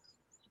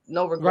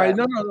no regret.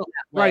 Right. No.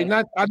 Right.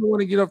 Not, I don't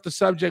want to get off the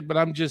subject, but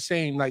I'm just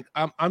saying, like,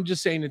 I'm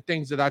just saying the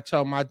things that I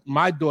tell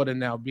my daughter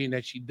now, being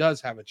that she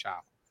does have a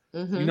child.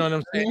 Mm-hmm. You know what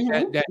I'm saying?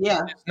 Mm-hmm. That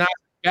it's not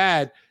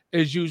bad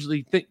as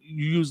usually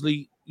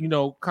you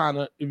know, kind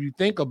of, if you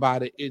think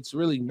about it, it's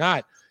really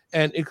not.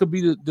 And it could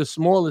be the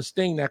smallest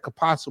thing that could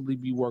possibly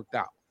be worked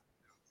out.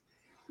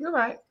 You're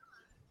right.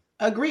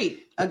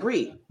 Agreed.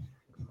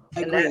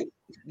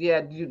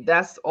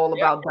 That's all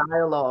about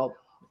dialogue.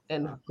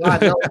 And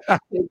God knows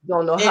kids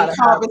don't know how to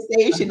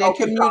conversation and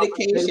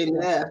communication.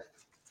 Yeah.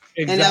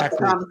 Exactly. And after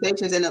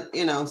conversations, and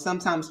you know,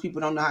 sometimes people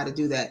don't know how to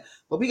do that.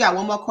 But we got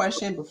one more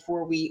question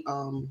before we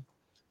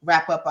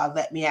wrap up our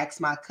Let Me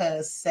Ask My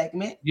Cuz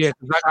segment. Yeah,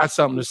 because I got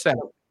something to say.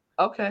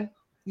 Okay.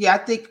 Yeah, I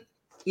think,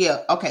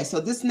 okay. So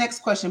this next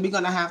question, we're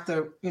gonna have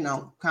to, you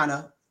know, kind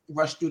of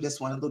rush through this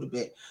one a little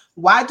bit.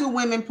 Why do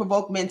women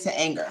provoke men to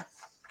anger?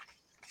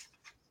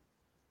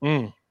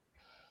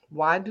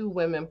 Why do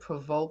women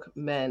provoke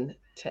men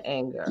to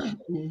anger?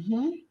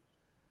 Mm-hmm.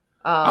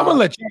 I'm gonna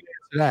let you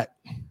answer that,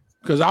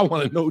 because I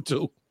want to know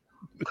too.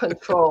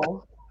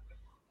 Control.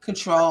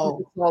 It's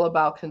all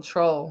about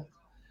control,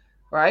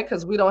 right?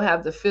 Because we don't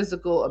have the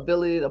physical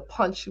ability to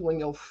punch you in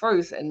your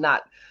face and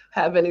not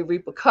have any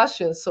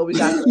repercussions. So we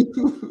got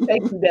to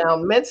take you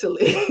down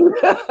mentally.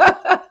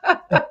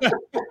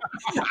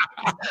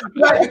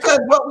 Right, because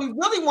what we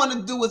really want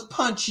to do is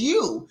punch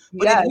you.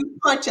 But if you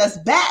punch us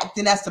back,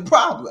 then that's the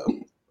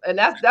problem. And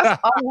that's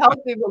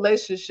unhealthy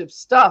relationship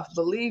stuff.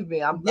 Believe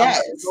me, I'm going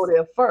to go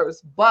there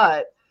first.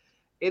 But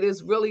it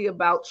is really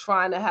about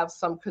trying to have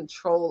some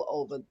control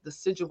over the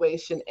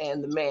situation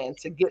and the man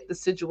to get the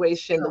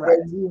situation the way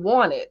you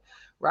want it,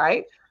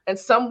 right? And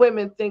some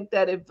women think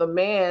that if the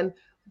man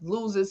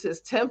loses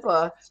his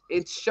temper,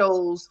 it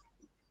shows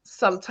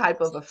some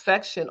type of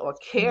affection or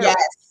care.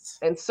 Yes.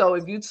 And so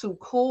if you're too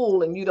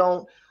cool and you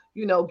don't,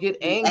 you know, get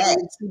angry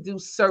to do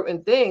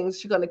certain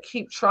things, you're going to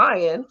keep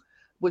trying,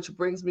 which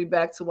brings me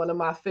back to one of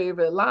my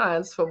favorite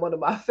lines from one of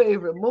my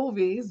favorite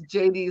movies,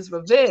 JD's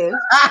Revenge.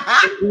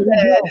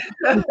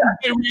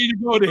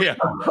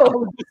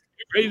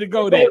 Ready to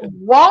go there. They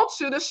want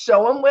you to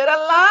show them where the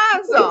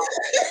lines are.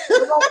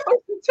 You're going to push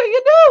it till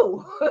you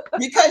do.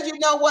 Because you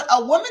know what?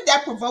 A woman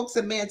that provokes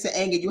a man to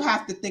anger, you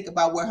have to think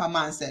about where her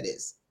mindset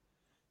is.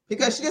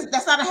 Because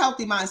that's not a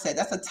healthy mindset.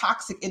 That's a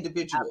toxic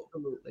individual.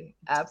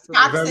 Absolutely.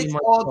 Toxic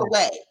all the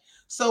way.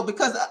 So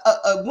because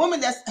a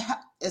woman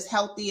is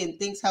healthy and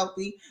thinks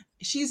healthy,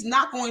 she's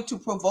not going to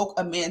provoke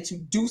a man to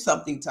do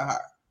something to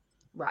her.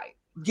 Right.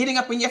 Getting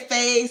up in your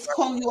face,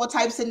 calling you all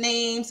types of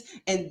names,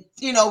 and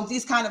you know,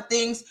 these kind of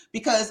things.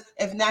 Because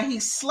if now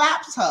he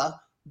slaps her,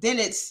 then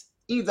it's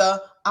either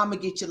I'm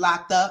gonna get you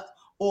locked up,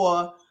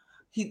 or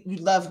he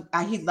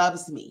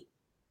loves me.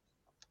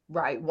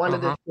 Right. One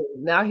of the two.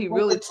 Now he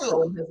really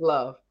showing his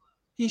love.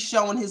 He's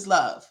showing his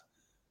love.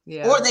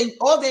 Yeah.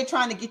 Or they're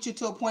trying to get you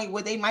to a point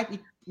where they might be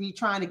be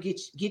trying to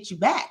get you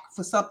back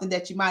for something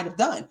that you might have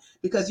done.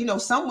 Because, you know,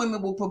 some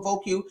women will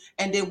provoke you,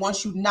 and then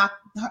once you knock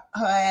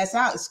her ass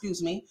out,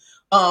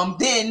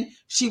 then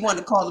she want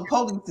to call the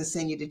police to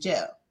send you to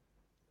jail.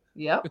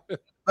 Yep.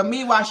 But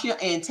meanwhile, she's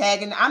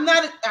antagonizing.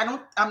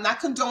 I'm not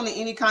condoning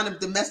any kind of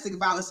domestic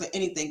violence or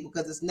anything,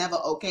 because it's never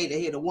okay to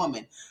hit a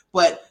woman.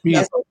 But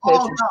as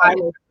all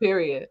know,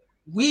 period.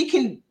 We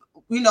can,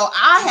 you know,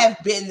 I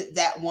have been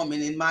that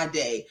woman in my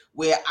day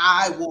where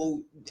I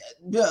will,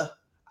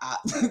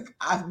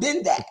 I've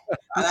been that.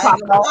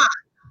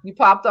 You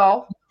popped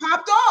off.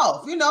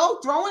 You know,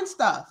 throwing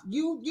stuff.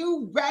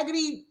 You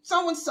raggedy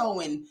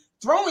so-and-so and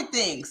throwing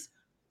things.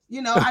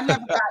 You know, I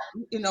never got,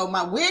 you know,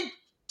 my wig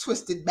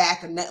twisted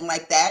back or nothing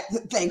like that,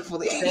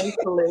 thankfully.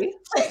 But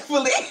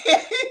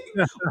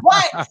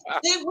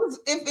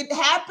if it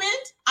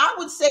happened, I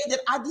would say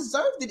that I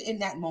deserved it in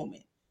that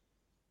moment.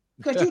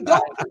 Because you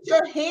don't put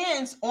your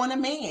hands on a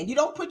man. You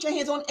don't put your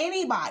hands on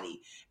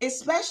anybody,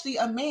 especially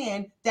a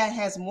man that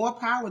has more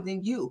power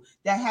than you,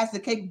 that has the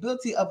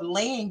capability of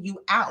laying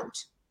you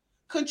out.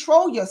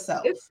 Control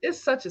yourself. It's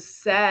such a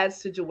sad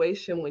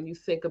situation when you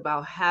think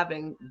about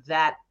having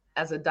that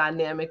as a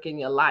dynamic in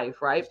your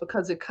life, right?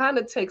 Because it kind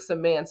of takes a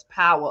man's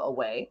power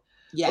away.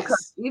 Yes.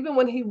 Because even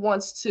when he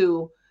wants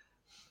to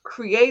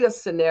create a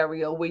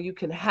scenario where you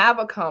can have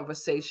a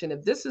conversation,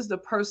 if this is the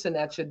person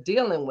that you're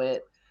dealing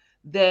with,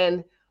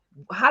 then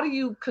how do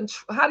you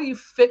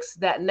fix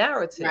that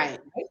narrative?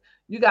 Right.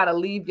 You got to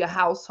leave your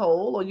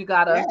household, or you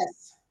got to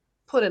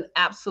put an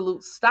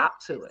absolute stop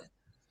to it.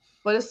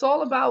 But it's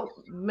all about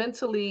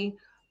mentally.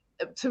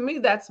 To me,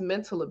 that's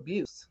mental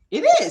abuse.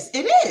 It is.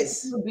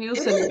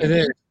 Abuse.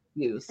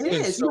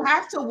 You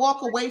have to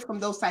walk away from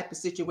those type of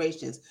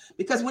situations,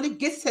 because when it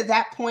gets to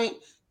that point,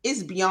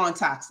 it's beyond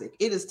toxic.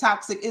 It is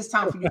toxic. It's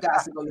time for you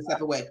guys to go your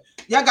separate way.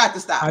 Y'all got to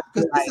stop,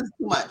 because this is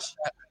too much.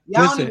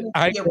 Y'all don't even need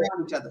to be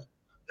around each other.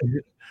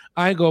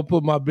 I ain't gonna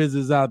put my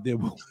business out there.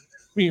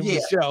 Me and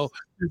Michelle.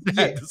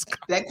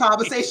 That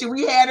conversation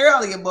we had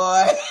earlier,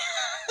 boy.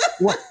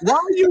 Why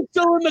are you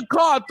still in the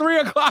car at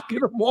 3:00 in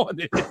the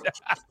morning?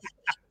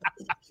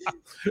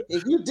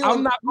 If you do,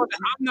 I'm not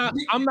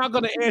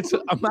gonna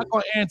answer. I'm not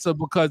gonna answer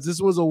because this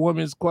was a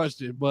woman's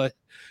question. But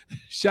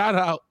shout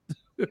out.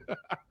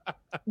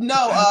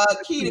 No,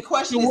 Key. The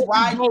question is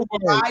why do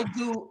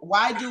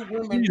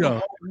women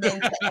provoke men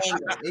to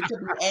anger? It could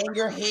be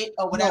anger, hit,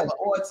 or whatever.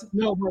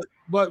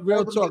 But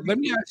real talk. Let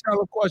me ask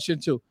y'all a question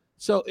too.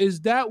 So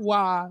is that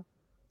why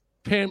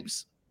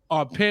pimps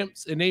are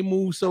pimps and they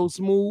move so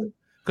smooth?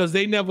 Because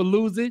they never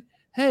lose it.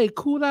 Hey,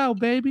 cool out,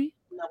 baby.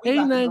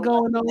 Ain't nothing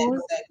going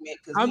on.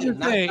 I'm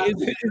just saying,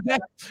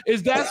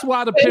 is that's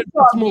why the pimps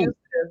are smooth?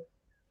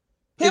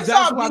 Is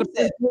that why the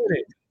pimps do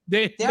it?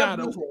 They're not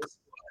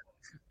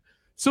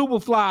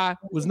Superfly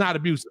was not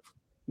abusive.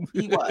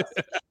 He was.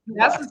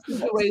 That's a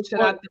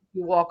situation I think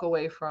you walk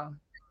away from.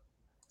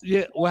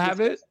 Yeah, what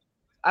happened?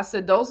 I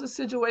said those are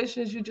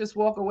situations you just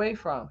walk away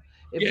from.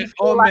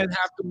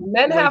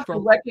 Men have to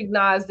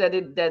recognize that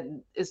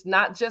it's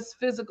not just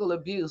physical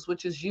abuse,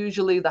 which is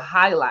usually the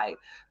highlight.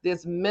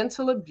 There's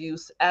mental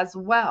abuse as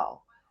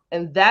well,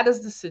 and that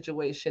is the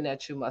situation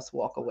that you must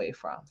walk away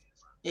from.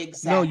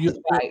 Exactly.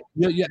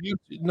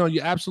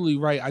 You're absolutely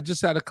right. I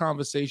just had a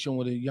conversation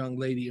with a young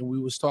lady, and we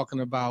was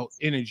talking about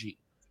energy,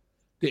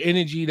 the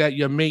energy that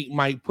your mate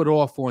might put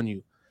off on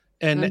you,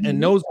 and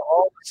those are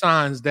all the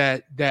signs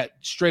that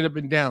straight up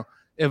and down.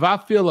 If I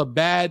feel a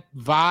bad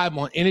vibe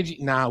on energy,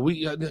 I'm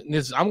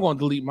going to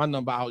delete my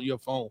number out of your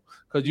phone,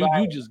 because you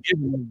just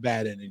giving me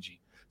bad energy.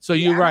 So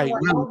you're right.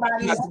 You got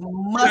to get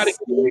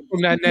away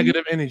from that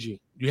negative energy.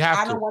 You have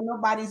to. I don't want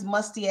nobody's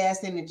musty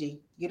ass energy.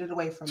 Get it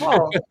away from me.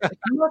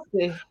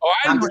 Musty.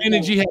 I know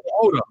energy has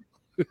odor.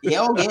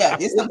 Yeah,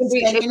 it's some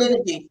stank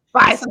energy.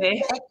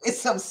 It's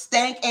some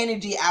stank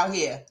energy out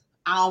here.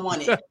 I don't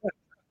want it.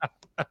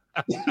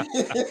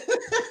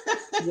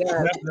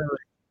 Yeah.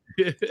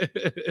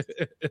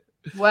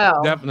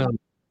 Well, definitely.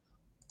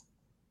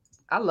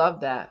 I love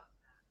that.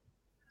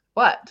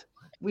 But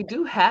we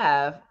do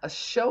have a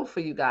show for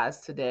you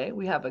guys today.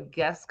 We have a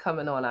guest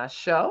coming on our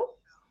show.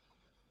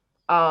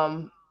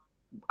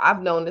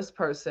 I've known this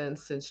person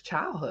since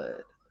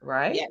childhood,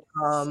 right? Yes.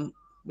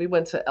 We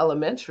went to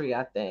elementary,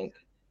 I think,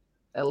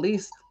 at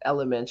least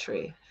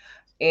elementary.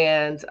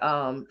 And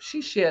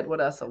she shared with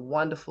us a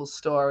wonderful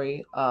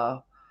story.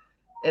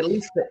 At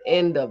least the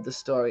end of the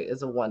story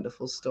is a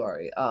wonderful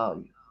story.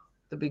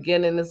 The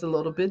beginning is a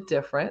little bit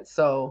different.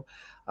 So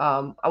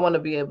I want to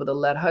be able to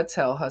let her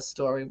tell her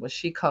story when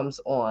she comes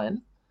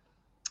on.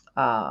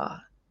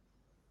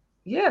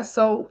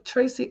 So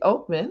Tracy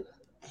Oakman.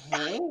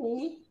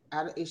 Hey,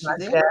 is she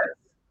there?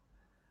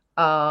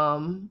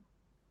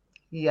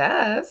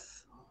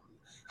 Yes.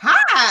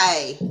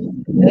 Hi.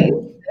 Hey,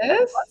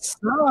 sis.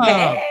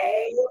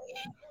 Hey.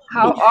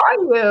 How are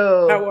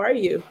you? How are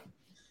you?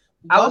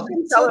 I was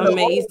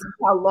amazing.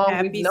 How long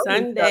happy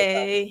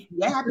Sunday.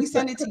 Yeah, happy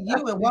Sunday to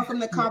you, and welcome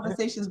to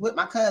Conversations with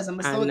My Cousin.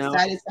 I'm so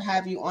excited to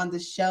have you on the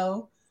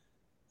show.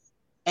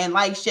 And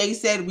like Shay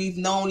said, we've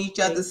known each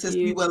other since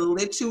we were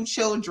little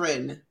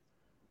children.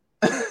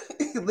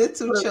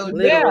 Little children.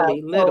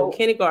 Literally, little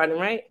kindergarten,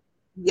 right?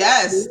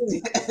 Yes,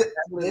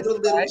 little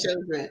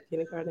children.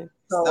 Kindergarten.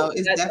 So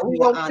it's definitely we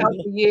won't count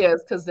the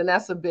years because then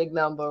that's a big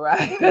number,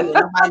 right? Yeah,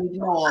 nobody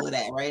know all of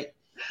that, right?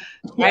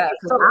 Yeah,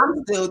 because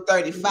I'm still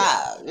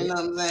 35. You know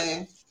what I'm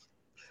saying?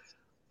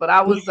 But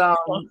I was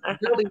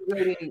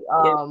really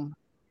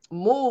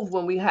moved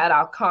when we had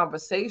our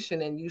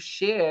conversation and you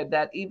shared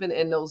that even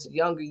in those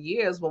younger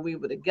years when we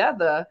were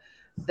together,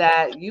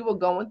 that you were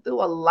going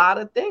through a lot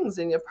of things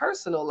in your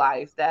personal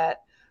life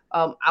that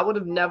I would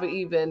have never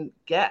even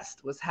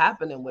guessed was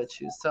happening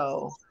with you.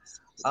 So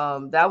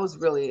that was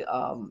really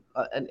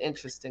an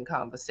interesting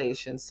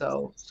conversation.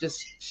 So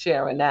just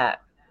sharing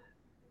that.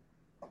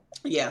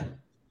 Yeah.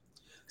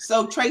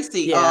 So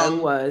Tracy, yeah,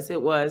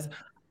 it was.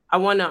 I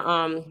want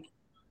to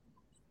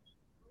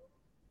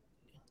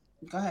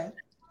go ahead.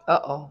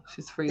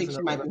 She's freezing. I think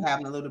she might be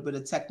having a little bit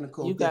of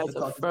technical difficulties.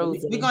 Guys are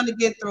frozen. We're going to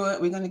get through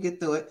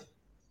it.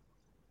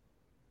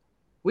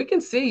 We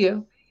can see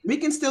you. We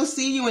can still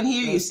see you and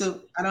hear you.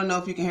 So I don't know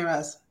if you can hear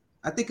us.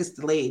 I think it's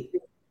delayed.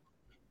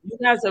 You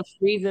guys are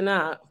freezing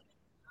up.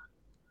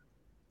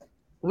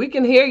 We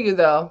can hear you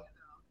though.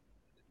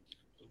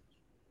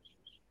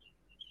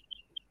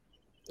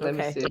 Let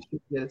me see if we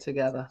can get it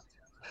together.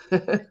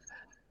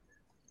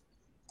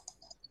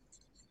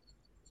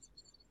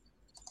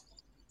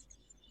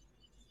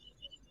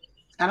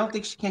 I don't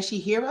think can she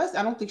hear us?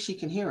 I don't think she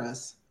can hear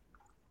us.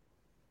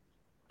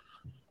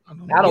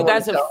 You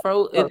guys are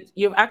frozen.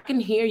 I can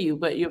hear you,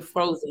 but you're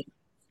frozen.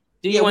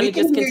 Do you want to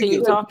just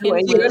continue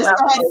talking?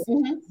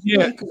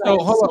 Yeah. So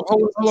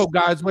hold up,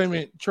 guys. Wait a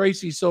minute,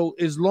 Tracy. So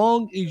as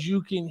long as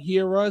you can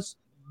hear us,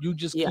 you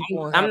just keep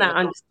on. I'm not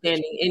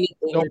understanding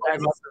anything.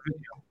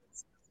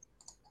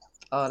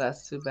 Oh,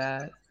 that's too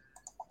bad.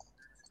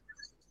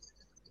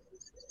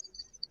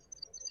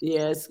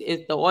 Yes,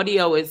 the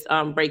audio is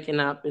breaking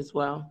up as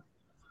well.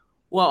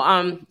 Well,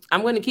 I'm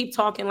going to keep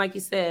talking like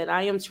you said.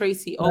 I am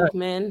Tracy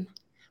Oakman,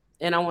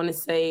 and I want to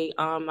say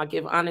I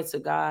give honor to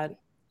God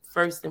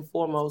first and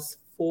foremost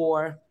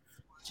for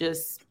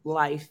just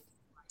life.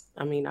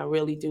 I mean, I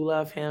really do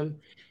love him,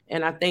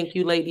 and I thank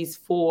you ladies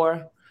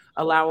for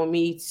allowing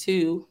me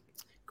to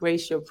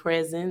grace your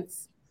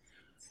presence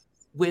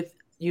with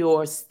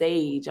your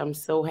stage. I'm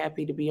so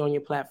happy to be on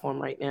your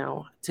platform right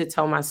now to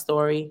tell my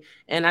story.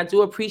 And I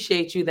do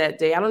appreciate you that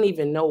day. I don't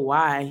even know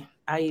why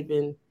I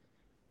even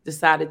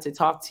decided to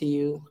talk to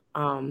you,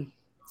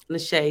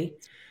 Lachey.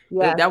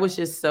 Yeah. That was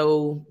just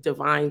so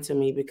divine to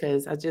me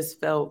because I just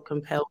felt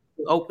compelled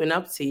to open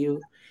up to you.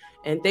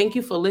 And thank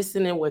you for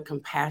listening with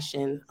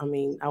compassion. I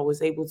mean, I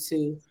was able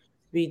to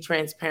be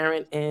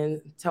transparent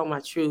and tell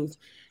my truth.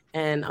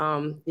 And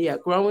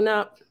growing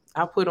up,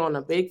 I put on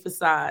a big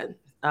facade.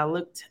 I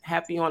looked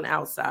happy on the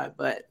outside,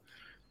 but,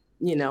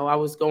 I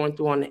was going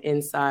through on the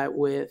inside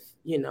with,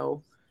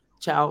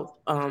 child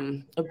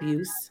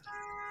abuse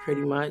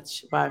pretty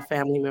much by a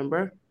family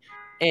member.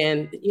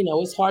 And,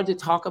 it's hard to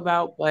talk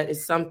about, but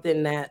it's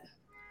something that,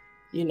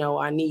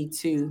 I need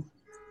to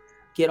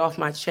get off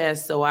my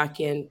chest so I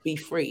can be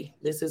free.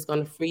 This is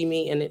going to free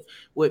me. And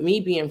with me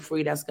being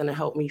free, that's going to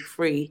help me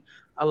free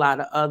a lot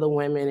of other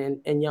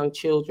women and young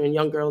children,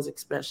 young girls,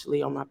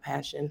 especially on my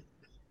passion.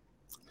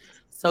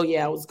 So,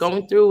 I was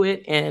going through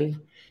it and,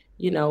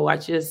 I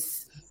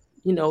just,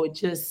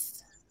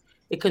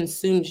 it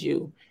consumes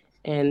you.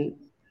 And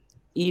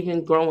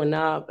even growing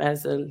up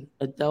as an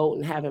adult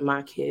and having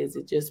my kids,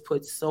 it just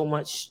puts so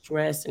much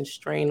stress and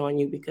strain on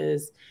you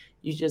because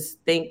you just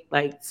think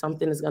like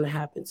something is going to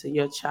happen to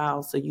your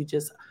child. So you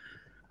just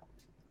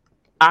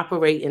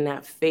operate in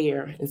that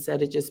fear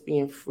instead of just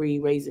being free,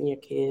 raising your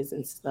kids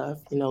and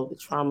stuff. The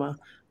trauma,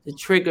 the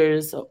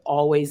triggers are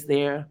always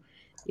there.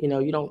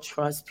 You don't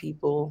trust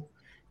people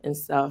and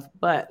stuff.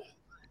 But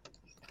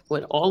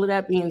with all of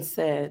that being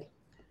said,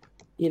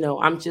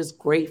 I'm just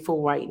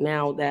grateful right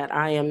now that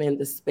I am in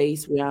the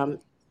space where I'm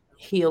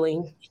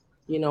healing.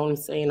 You know what I'm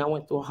saying? I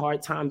went through a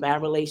hard time,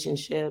 bad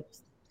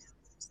relationships,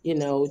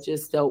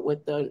 just dealt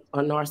with a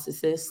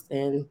narcissist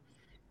and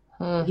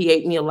he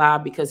ate me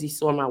alive because he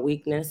saw my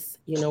weakness.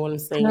 You know what I'm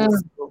saying?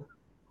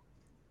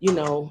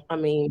 So, I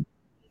mean,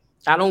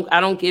 I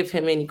don't give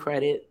him any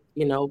credit,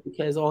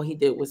 because all he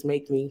did was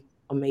make me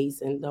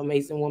amazing, the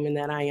amazing woman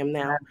that I am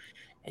now.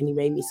 And he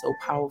made me so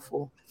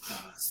powerful.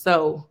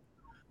 So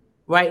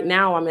right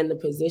now I'm in the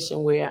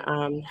position where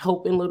I'm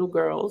helping little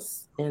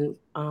girls. And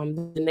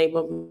the name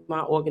of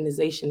my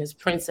organization is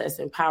Princess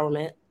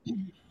Empowerment.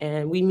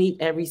 And we meet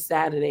every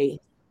Saturday.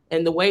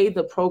 And the way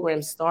the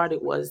program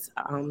started was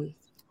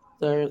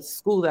the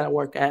school that I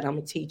work at, I'm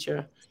a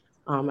teacher.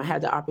 I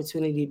had the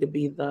opportunity to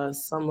be the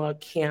summer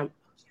camp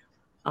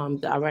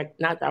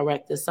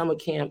the summer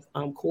camp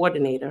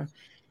coordinator.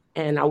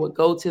 And I would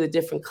go to the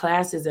different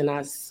classes and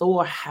I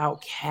saw how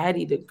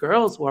catty the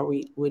girls were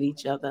with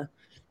each other,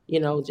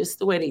 just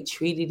the way they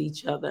treated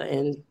each other.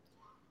 And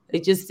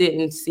it just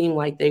didn't seem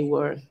like they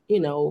were,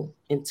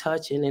 in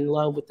touch and in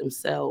love with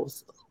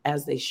themselves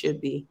as they should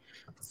be.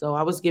 So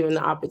I was given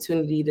the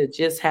opportunity to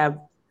just have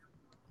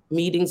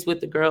meetings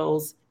with the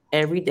girls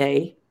every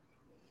day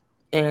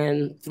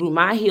And through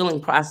my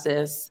healing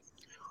process,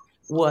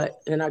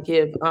 and I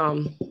give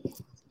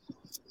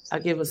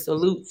a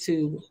salute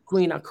to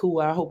Queen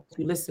Akua. I hope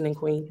you're listening,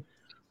 Queen.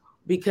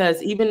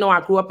 Because even though I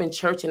grew up in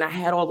church and I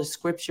had all the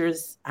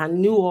scriptures, I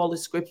knew all the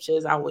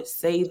scriptures. I would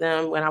say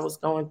them when I was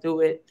going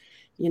through it.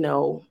 You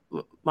know,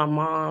 my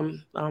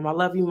mom, I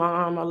love you,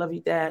 Mom. I love you,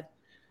 Dad.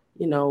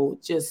 You know,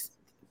 just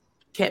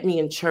kept me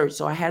in church.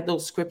 So I had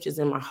those scriptures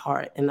in my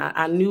heart. And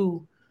I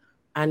knew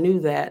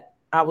that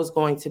I was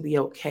going to be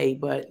okay.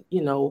 But,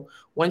 you know,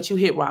 once you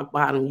hit rock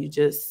bottom, you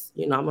just,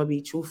 you know, I'm going to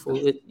be truthful.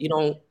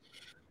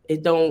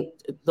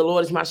 The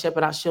Lord is my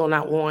shepherd, I shall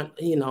not want,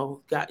 you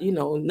know, God, you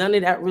know, none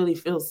of that really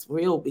feels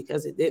real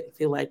because it didn't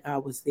feel like I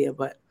was there.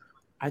 But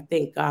I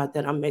thank God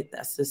that I met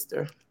that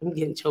sister. I'm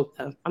getting choked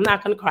up. I'm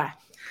not going to cry.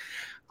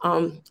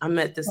 I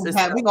met the sister.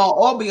 We're going to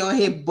all be on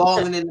here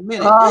bawling in a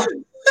minute. I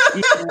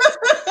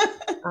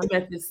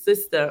met this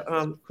sister,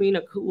 Queen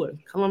Akua,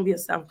 Columbia,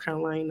 South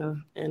Carolina.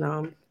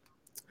 And,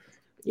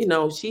 you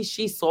know,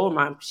 she saw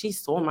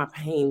my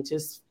pain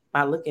just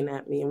by looking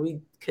at me, and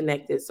we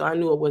connected. So I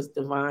knew it was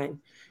divine.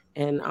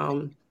 And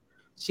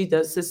she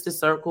does sister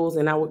circles,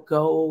 and I would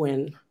go,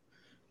 and,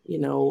 you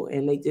know,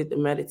 and they did the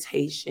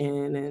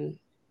meditation and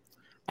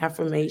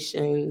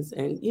affirmations.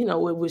 And, you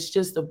know, it was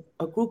just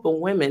a group of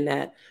women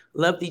that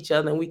loved each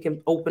other, and we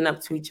can open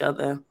up to each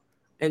other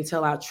and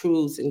tell our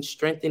truths and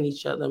strengthen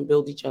each other and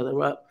build each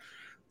other up.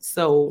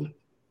 So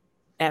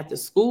at the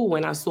school,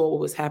 when I saw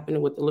what was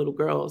happening with the little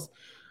girls,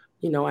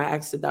 you know, I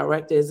asked the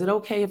director, is it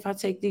okay if I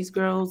take these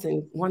girls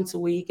and once a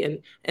week?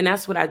 And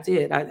that's what I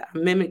did. I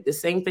mimicked the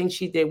same thing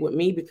she did with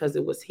me because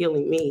it was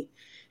healing me.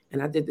 And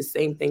I did the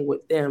same thing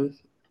with them.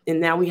 And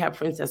now we have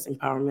Princess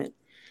Empowerment.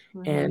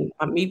 Mm-hmm. And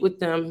I meet with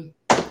them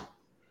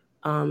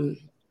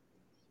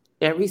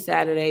every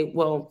Saturday.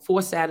 Well,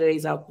 4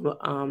 Saturdays out,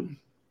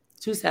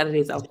 2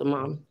 Saturdays out the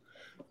month.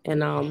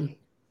 And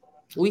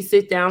we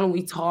sit down and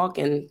we talk,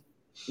 and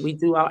we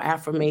do our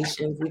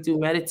affirmations. We do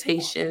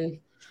meditation.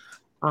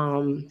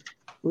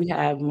 We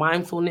have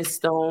mindfulness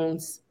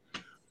stones.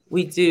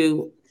 We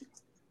do,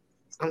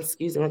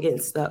 excuse me, I'm getting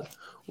stuck.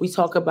 We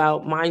talk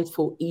about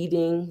mindful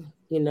eating,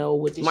 you know,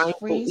 with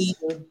mindful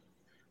eating.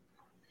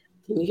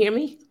 Can you hear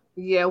me?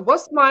 Yeah.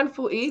 What's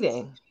mindful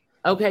eating?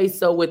 Okay.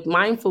 So with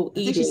mindful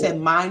eating. I think she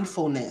said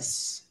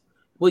mindfulness.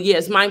 Well,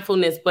 yes,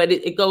 mindfulness, but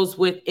it goes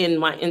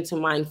into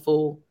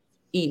mindful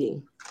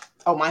eating.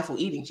 Oh, mindful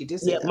eating. She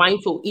did say that.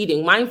 Mindful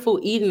eating. Mindful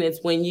eating is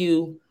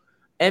when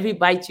every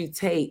bite you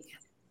take,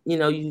 you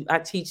know, I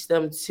teach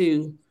them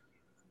to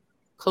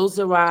close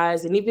their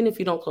eyes. And even if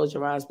you don't close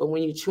your eyes, but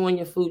when you're chewing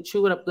your food,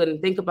 chew it up good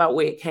and think about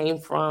where it came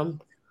from.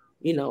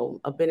 You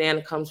know, a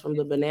banana comes from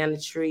the banana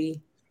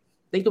tree.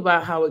 Think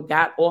about how it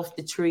got off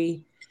the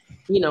tree,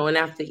 you know, and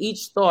after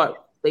each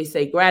thought, they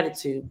say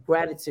gratitude.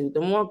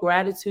 The more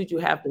gratitude you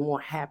have, the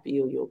more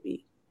happier you'll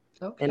be.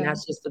 Okay. And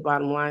that's just the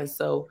bottom line.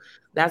 So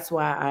that's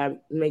why I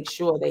make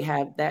sure they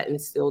have that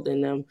instilled in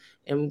them.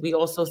 And we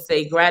also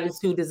say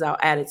gratitude is our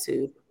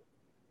attitude.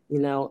 You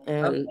know,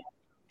 and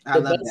I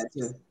love that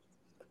too.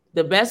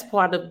 The best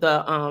part of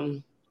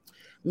the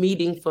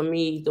meeting for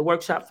me, the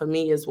workshop for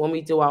me, is when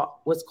we do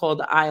what's called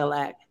the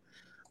ILAC.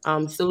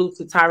 Salute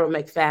to Tyra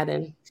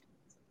McFadden.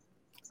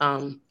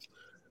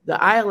 The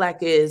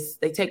ILAC is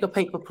they take a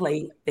paper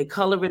plate, they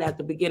color it at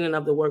the beginning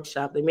of the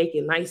workshop, they make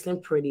it nice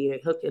and pretty, they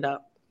hook it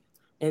up,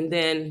 and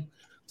then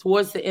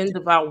towards the end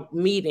of our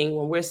meeting,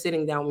 when we're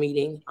sitting down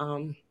meeting,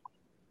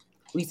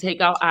 we take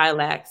our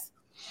ILACs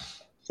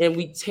and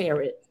we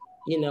tear it.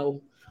 You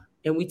know,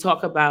 and we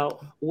talk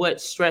about what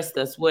stressed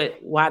us,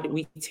 why did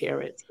we tear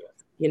it?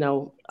 You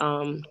know,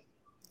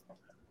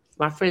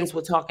 my friends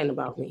were talking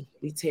about me,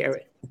 we tear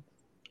it.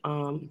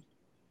 A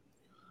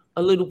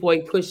little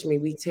boy pushed me,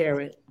 we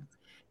tear it.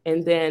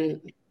 And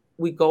then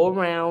we go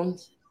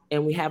around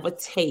and we have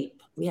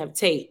tape,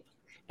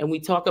 and we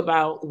talk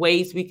about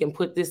ways we can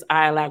put this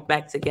ILAC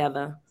back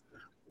together.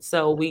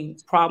 So we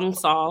problem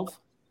solve.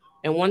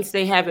 And once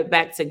they have it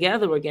back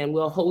together again,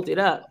 we'll hold it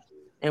up.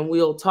 And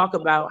we'll talk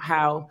about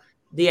how,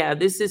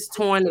 this is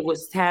torn, it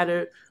was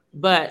tattered,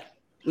 but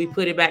we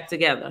put it back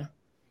together,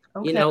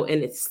 you know,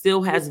 and it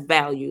still has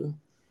value,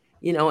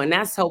 you know, and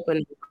that's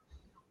helping.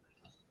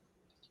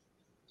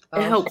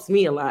 It helps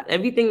me a lot.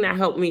 Everything that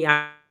helped me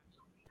out.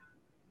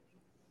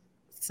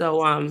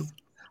 So,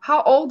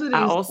 how old are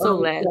these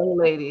young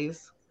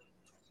ladies?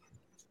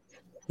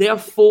 They're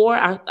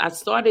 4. I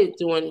started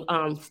doing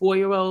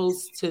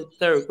 4-year-olds to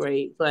 3rd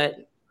grade,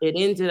 but I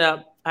ended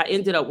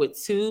up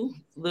with 2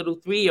 little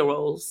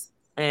 3-year-olds,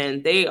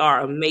 and they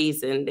are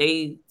amazing.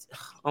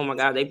 Oh my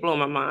God, they blow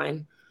my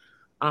mind.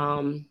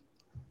 And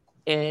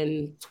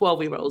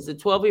 12-year-olds. The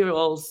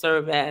 12-year-olds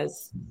serve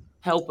as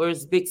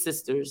helpers, big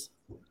sisters.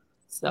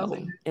 So,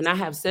 and I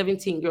have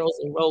 17 girls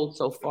enrolled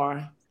so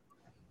far.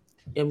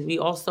 And we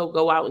also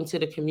go out into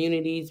the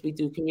communities. We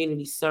do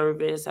community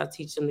service. I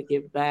teach them to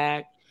give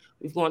back.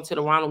 We've gone to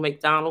the Ronald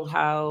McDonald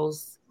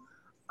House.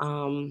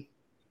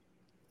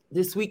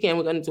 This weekend,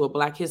 we're going to do a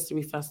Black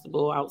History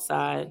Festival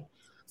outside.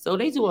 So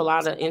they do a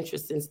lot of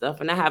interesting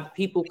stuff. And I have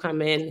people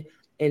come in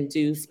and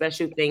do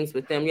special things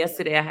with them.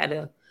 Yesterday, I had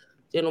a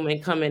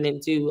gentleman come in and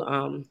do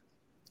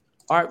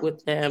art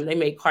with them. They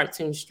made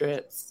cartoon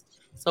strips.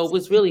 So it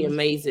was really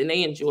amazing.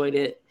 They enjoyed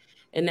it.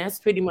 And that's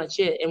pretty much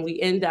it. And we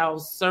end our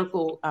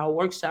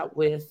workshop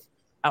with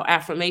our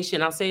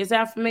affirmation. I'll say it's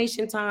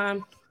affirmation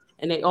time.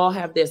 And they all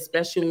have their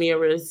special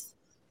mirrors.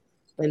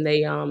 And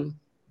they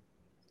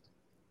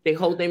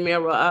hold their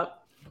mirror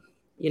up,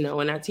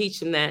 and I teach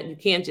them that you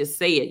can't just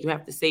say it. You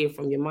have to say it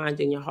from your mind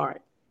and your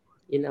heart.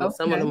 Okay.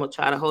 Some of them will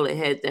try to hold their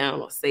head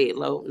down or say it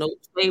low. No,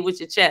 say it with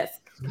your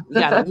chest. You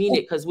got to mean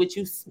it, because what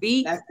you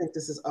speak, I think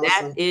this is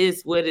awesome. That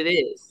is what it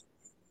is.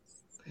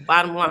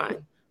 Bottom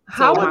line.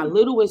 So my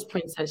littlest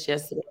princess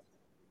yesterday.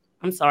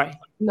 I'm sorry.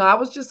 No, I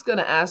was just going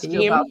to ask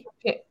you about.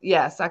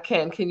 Yes, I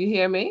can. Can you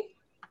hear me?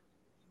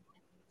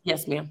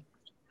 Yes, ma'am.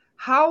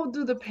 How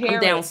do the parents?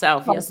 I'm down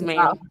south. Yes,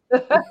 ma'am.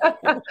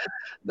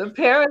 The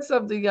parents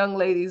of the young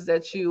ladies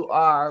that you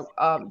are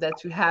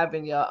that you have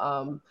in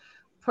your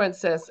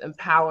princess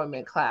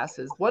empowerment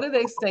classes, what are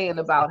they saying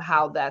about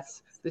how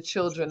the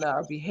children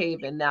are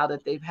behaving now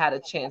that they've had a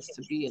chance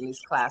to be in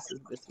these classes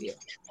this year?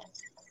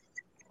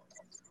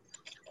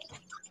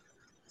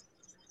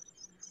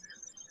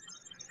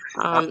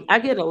 I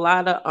get a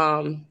lot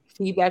of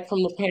feedback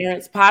from the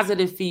parents,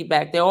 positive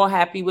feedback. They're all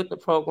happy with the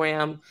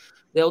program.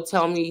 They'll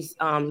tell me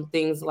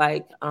things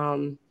like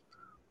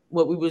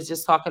what we was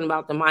just talking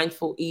about, the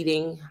mindful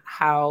eating,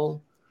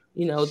 how,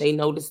 they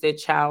notice their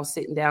child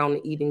sitting down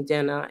and eating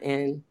dinner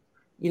and,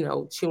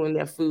 chewing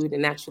their food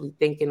and actually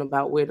thinking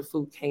about where the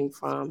food came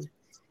from,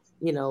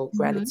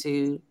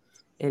 gratitude.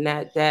 And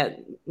that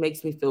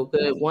makes me feel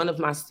good. One of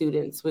my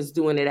students was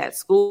doing it at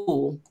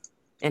school,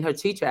 and her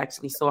teacher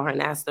actually saw her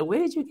and asked her, "Where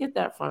did you get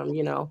that from?"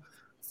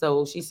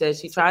 So she said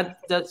she tries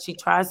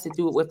to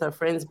do it with her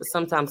friends, but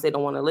sometimes they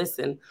don't want to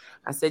listen.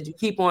 I said, you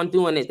keep on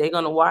doing it. They're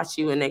going to watch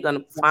you, and they're going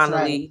to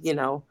finally,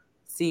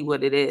 see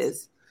what it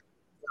is.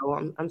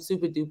 So I'm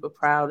super duper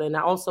proud. And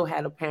I also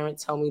had a parent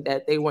tell me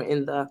that they were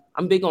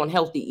I'm big on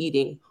healthy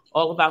eating.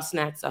 All of our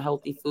snacks are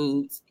healthy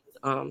foods.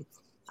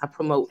 I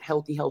promote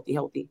healthy.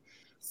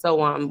 So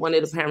one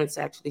of the parents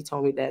actually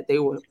told me that they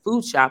were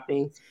food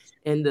shopping,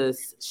 and the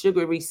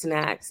sugary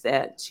snacks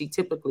that she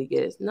typically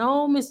gets.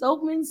 No, Miss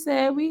Oakman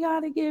said we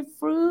got to get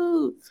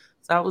fruit.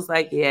 So I was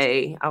like,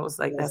 yay. I was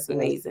like, that's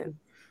amazing.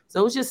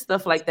 So it's just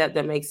stuff like that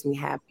makes me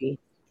happy.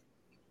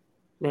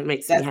 That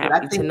makes me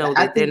happy to know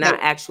that they're not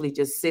actually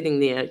just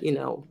sitting there,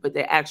 but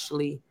they're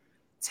actually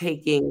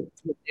taking,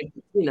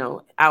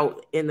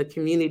 out in the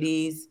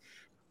communities,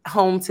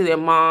 home to their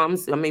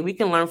moms. I mean, we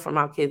can learn from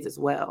our kids as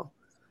well.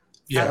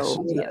 Yes,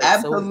 so,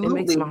 absolutely. So it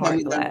makes my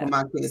heart glad.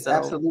 My kids. So,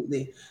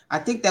 absolutely. I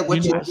think that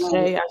what you're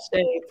doing, I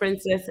say,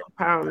 princess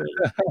empowerment.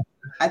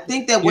 I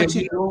think that what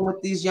you're doing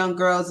with these young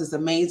girls is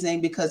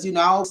amazing, because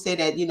I always say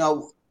that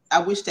I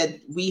wish that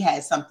we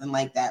had something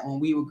like that when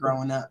we were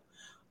growing up.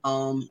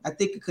 I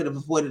think it could have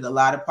avoided a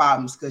lot of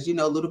problems, because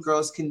little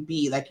girls can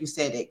be, like you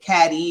said, a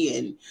catty,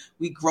 and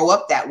we grow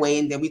up that way,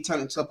 and then we turn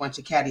into a bunch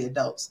of catty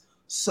adults.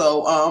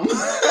 So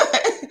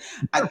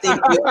I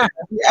think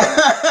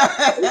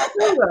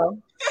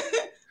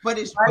but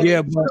it's true.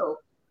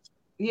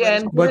 Yeah,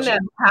 and doing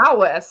that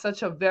power at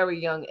such a very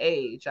young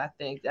age, I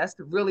think that's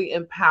really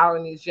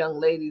empowering these young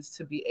ladies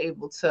to be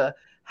able to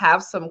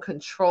have some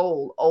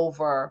control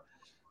over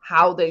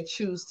how they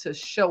choose to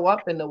show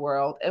up in the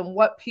world and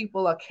what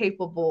people are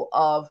capable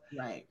of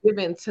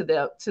giving to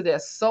their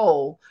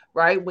soul,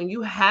 right? When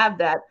you have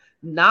that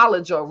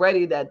knowledge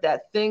already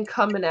that thing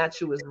coming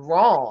at you is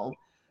wrong,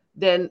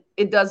 then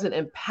it doesn't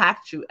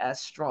impact you as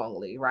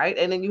strongly, right?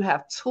 And then you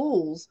have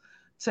tools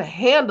to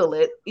handle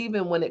it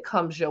even when it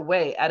comes your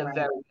way at a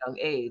very young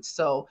age.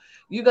 So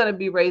you're going to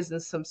be raising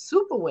some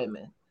super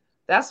women.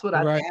 That's what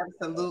I think.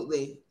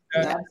 Absolutely.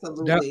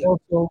 Absolutely. That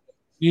also,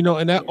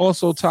 and that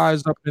also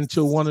ties up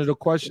into one of the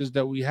questions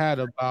that we had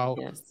about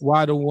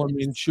why do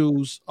women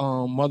choose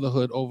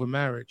motherhood over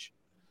marriage.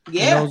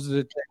 Yeah. And those are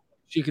the things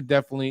she could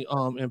definitely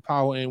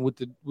empower in with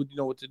the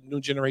new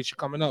generation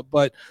coming up.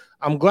 But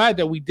I'm glad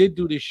that we did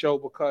do this show,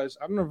 because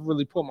I've never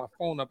really put my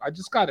phone up. I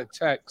just got a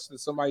text that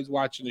somebody's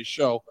watching the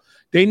show.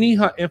 They need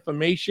her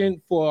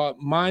information for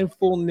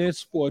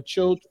mindfulness for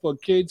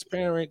kids,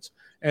 parents,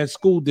 and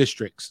school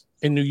districts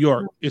in New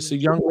York. It's a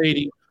young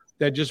lady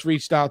that just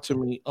reached out to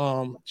me.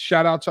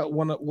 Shout out to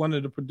one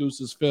of the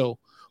producers, Phil,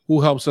 who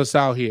helps us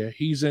out here.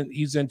 He's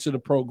into the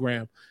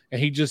program,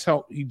 and he just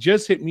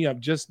hit me up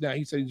just now.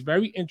 He said he's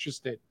very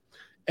interested.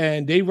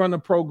 And they run a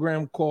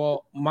program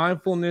called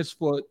Mindfulness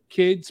for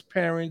Kids,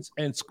 Parents,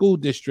 and School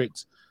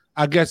Districts.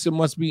 I guess it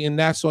must be in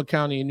Nassau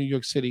County in New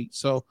York City.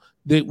 So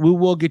we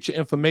will get your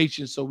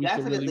information so we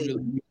can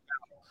really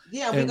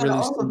yeah, we're going to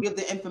also give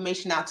the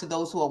information out to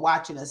those who are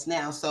watching us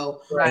now.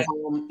 So, I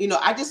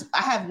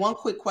have one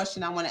quick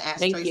question I want to ask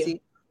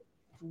Tracy.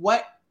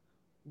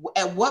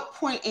 At what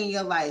point in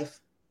your life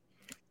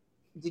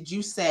did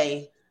you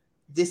say,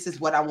 this is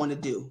what I want to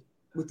do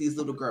with these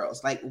little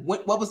girls? Like,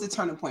 what was the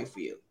turning point for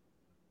you?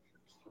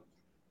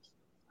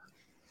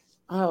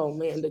 Oh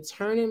man, the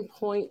turning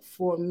point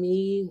for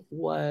me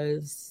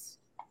was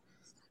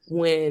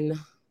when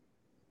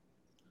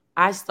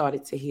I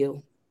started to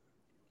heal.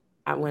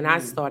 When I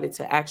started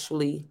to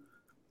actually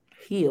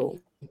heal,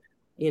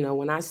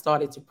 when I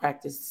started to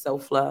practice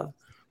self-love,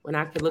 when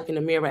I could look in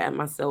the mirror at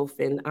myself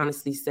and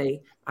honestly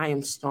say, I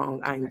am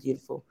strong, I am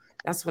beautiful.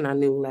 That's when I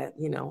knew that,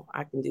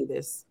 I can do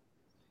this.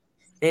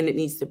 And it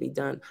needs to be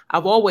done.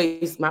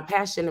 My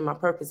passion and my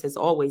purpose has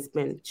always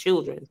been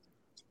children.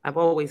 I've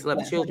always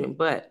loved children,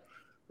 but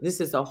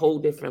this is a whole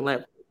different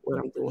level what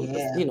I'm doing,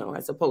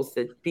 as opposed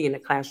to being a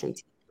classroom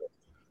teacher.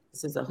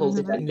 This is a whole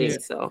different thing.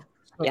 So,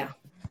 yeah.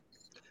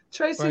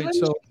 Tracy,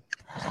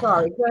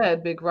 sorry, go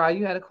ahead, Big Rod.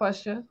 You had a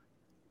question?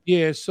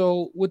 Yeah.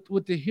 So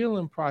with the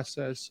healing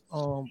process,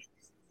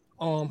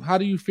 how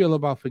do you feel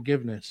about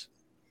forgiveness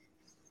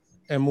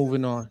and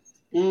moving on?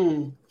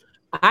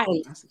 I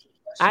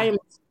am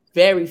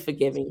very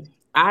forgiving.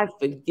 I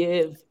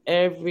forgive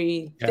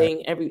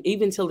everything,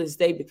 even till this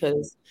day,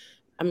 because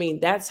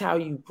that's how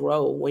you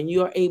grow. When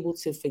you're able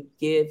to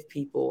forgive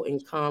people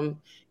and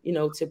come,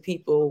 to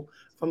people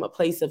from a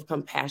place of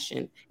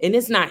compassion. And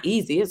it's not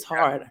easy. It's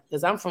hard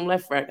because I'm from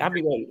Left Rack. I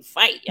be ready to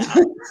fight,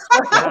 y'all.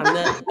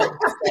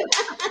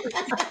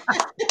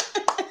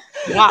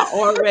 Y'all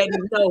already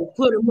know.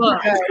 Put them up.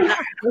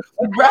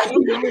 Right.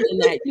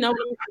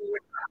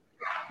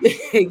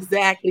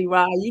 Exactly,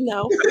 right.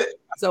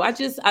 So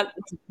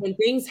when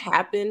things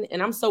happen,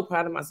 and I'm so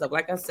proud of myself.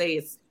 Like I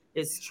say,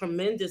 it's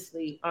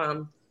tremendously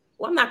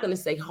well, I'm not going to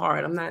say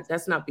hard.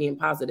 That's not being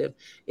positive.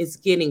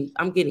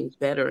 I'm getting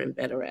better and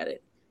better at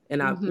it.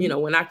 And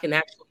when I can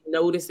actually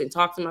notice and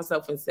talk to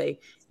myself and say,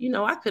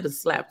 I could have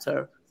slapped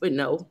her, but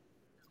no,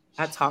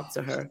 I talked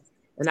to her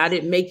and I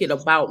didn't make it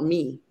about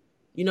me.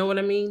 You know what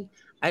I mean?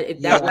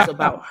 That was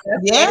about her.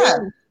 Yeah.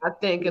 I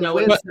think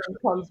wisdom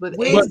comes with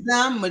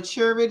wisdom,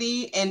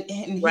 maturity, and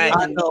right.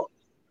 healing.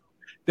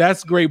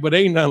 That's great, but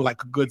ain't nothing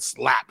like a good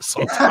slap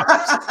sometimes.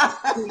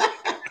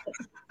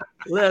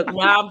 Look,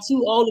 I'm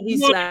too old to be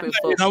slapping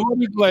folks. I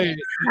want to be playing.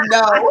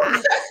 No.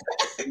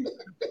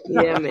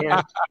 Yeah,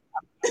 man.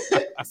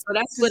 So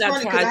that's what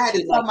I tried. I had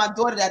to tell my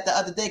daughter that the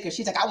other day because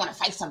she's like, I want to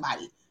fight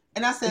somebody.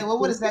 And I said, well,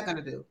 what is that going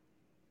to do?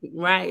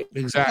 Right.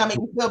 Exactly. It's going to make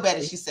you feel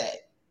better, she said.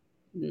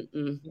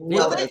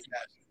 Well,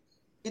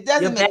 it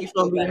doesn't make you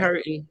feel better.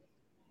 Hurting.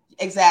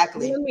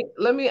 Exactly.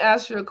 Let me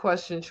ask you a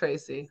question,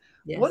 Tracy.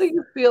 Yes. What do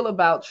you feel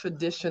about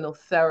traditional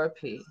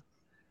therapy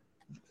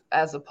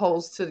as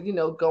opposed to,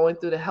 going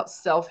through the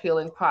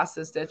self-healing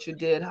process that you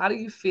did? How do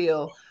you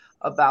feel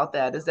about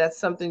that? Is that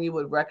something you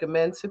would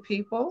recommend to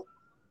people?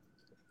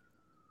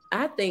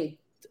 I think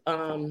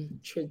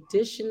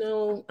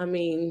traditional,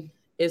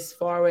 as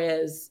far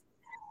as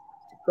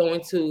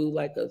going to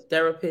like a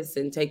therapist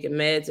and taking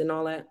meds and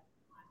all that.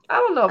 I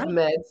don't know if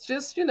meds,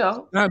 just,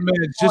 not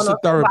meds, just a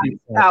therapy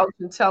couch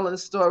and telling a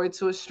story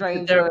to a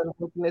stranger and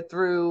looking it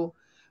through,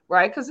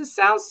 right? Because it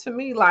sounds to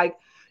me like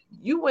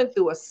you went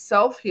through a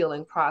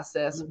self-healing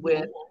process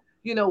with,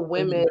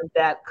 women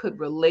that could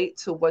relate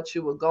to what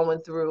you were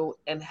going through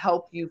and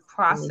help you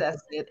process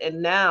it.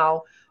 And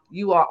now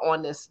you are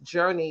on this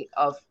journey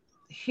of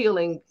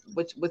healing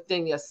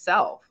within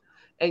yourself.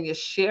 And you're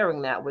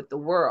sharing that with the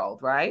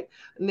world, right?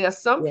 And there are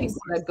some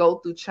people that go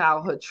through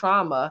childhood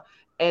trauma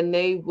and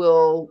they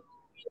will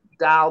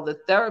dial the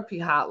therapy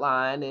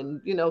hotline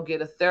and,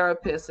 get a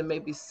therapist and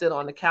maybe sit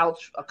on the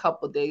couch a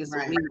couple of days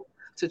a week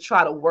to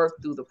try to work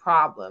through the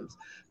problems.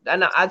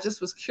 And I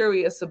just was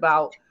curious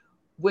about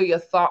where your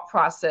thought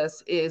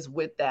process is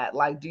with that.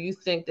 Like, do you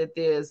think that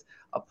there's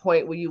a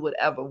point where you would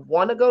ever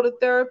want to go to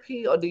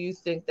therapy? Or do you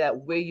think that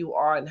where you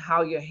are and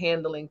how you're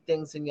handling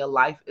things in your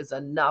life is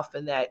enough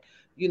and that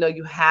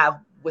you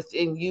have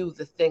within you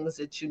the things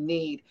that you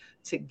need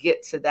to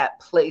get to that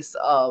place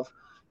of,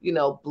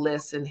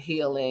 bliss and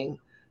healing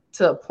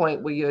to a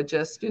point where you're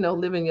just,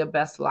 living your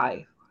best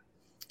life?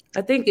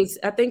 I think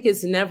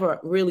it's never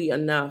really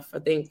enough.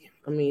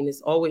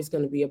 It's always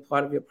going to be a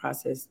part of your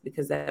process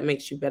because that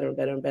makes you better and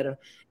better and better.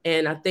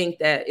 And I think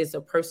that it's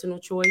a personal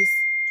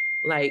choice.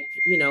 Like,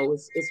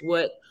 it's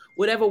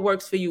whatever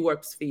works for you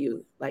works for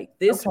you. Like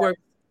this works.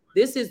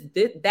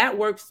 That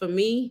works for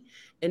me.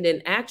 And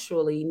then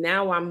actually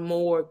now I'm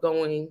more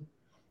going,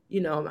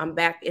 I'm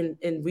back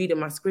in reading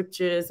my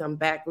scriptures. I'm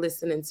back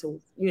listening to,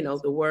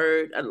 the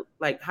word,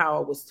 like how I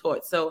was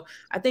taught. So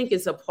I think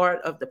it's a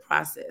part of the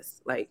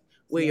process, like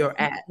where you're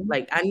at.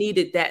 Like I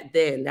needed that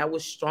then. That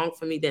was strong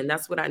for me then.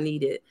 That's what I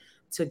needed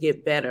to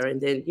get better. And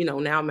then,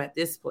 now I'm at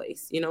this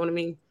place. You know what I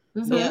mean?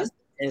 So yeah,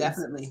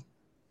 definitely.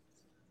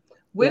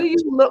 Where do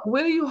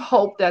you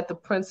hope that the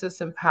Princess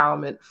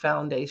Empowerment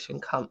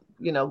Foundation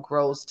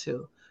grows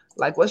to?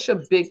 Like, what's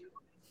your big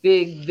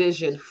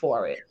vision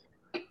for it?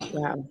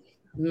 Wow.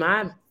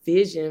 My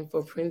vision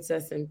for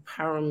Princess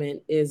Empowerment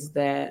is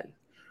that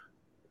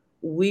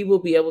we will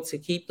be able to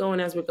keep going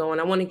as we're going.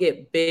 I want to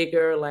get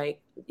bigger.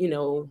 Like,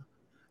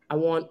 I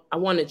want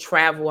to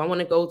travel. I want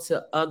to go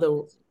to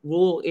other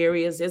rural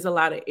areas. There's a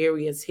lot of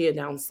areas here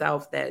down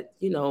south that,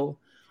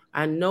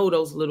 I know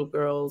those little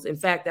girls. In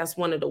fact, that's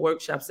one of the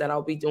workshops that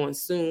I'll be doing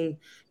soon.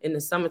 In the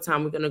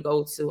summertime, we're going to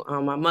go to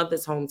my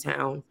mother's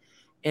hometown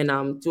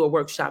and do a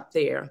workshop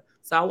there.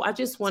 So I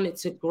just wanted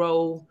to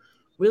grow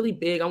really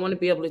big. I want to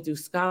be able to do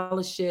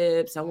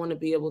scholarships. I want to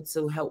be able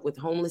to help with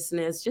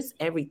homelessness, just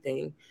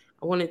everything.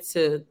 I wanted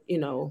to,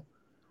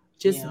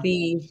 just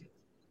be,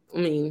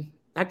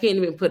 I can't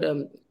even put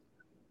a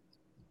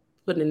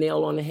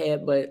nail on the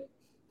head, but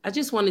I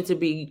just wanted to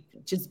be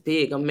just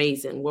big,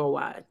 amazing,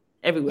 worldwide,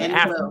 everywhere.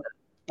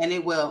 And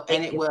it will.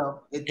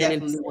 It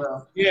definitely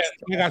will. Yeah,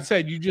 like I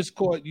said, you just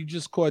caught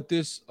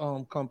this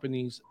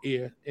company's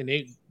ear, and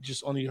they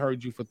just only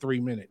heard you for 3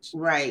 minutes.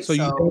 Right. So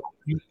you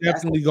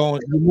definitely you're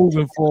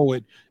moving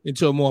forward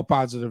into a more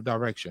positive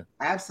direction.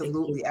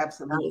 Absolutely. And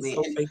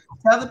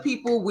tell the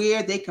people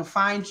where they can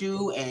find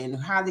you and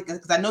how they can,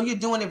 because I know you're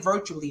doing it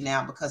virtually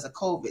now because of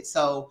COVID.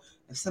 So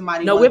if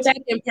somebody we're back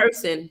in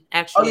person,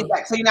 actually. Oh, you're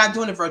back. So you're not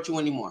doing it virtual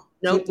anymore.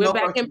 No, we're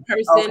back in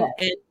person.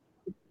 Okay.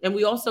 And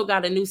we also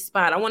got a new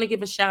spot. I want to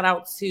give a shout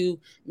out to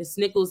Miss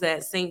Nichols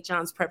at St.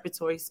 John's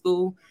Preparatory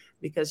School,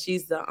 because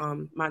she's the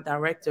my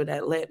director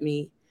that let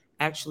me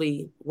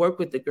actually work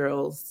with the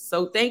girls.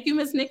 So thank you,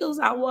 Miss Nichols.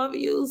 I love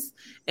you.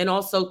 And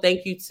also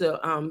thank you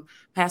to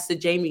Pastor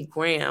Jamie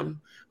Graham,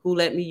 who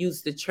let me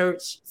use the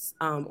church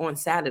on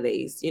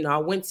Saturdays. I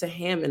went to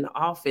him in the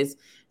office,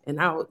 and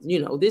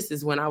this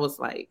is when I was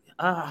like,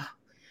 I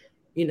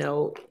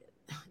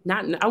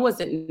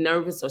wasn't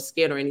nervous or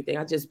scared or anything.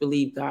 I just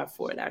believed God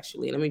for it,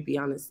 actually. Let me be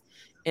honest.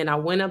 And I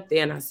went up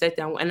there and I sat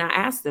down and I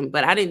asked him,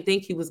 but I didn't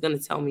think he was going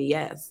to tell me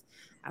yes.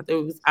 I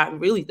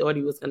really thought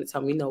he was going to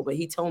tell me no, but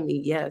he told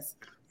me yes,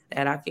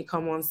 that I can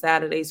come on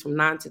Saturdays from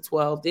 9 to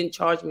 12. Didn't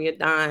charge me a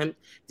dime.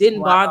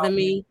 Didn't bother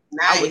me.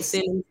 Nice. I would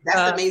send him That's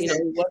stuff,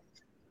 amazing.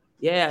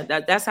 Yeah,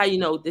 that's how you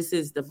know this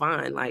is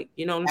divine. Like,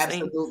 you know what I'm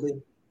saying?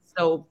 Absolutely.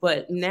 So,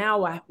 but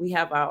now we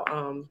have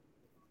our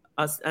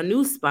a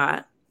new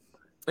spot.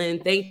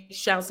 And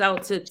shouts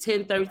out to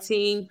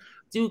 1013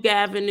 Duke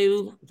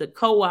Avenue, the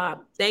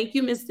Co-op. Thank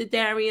you, Mr.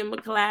 Darian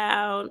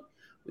McLeod.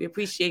 We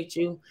appreciate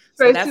you.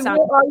 So that's how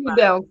where are you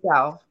down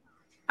south?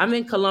 I'm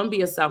in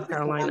Columbia, South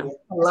Carolina.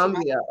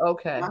 Columbia,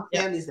 okay.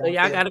 So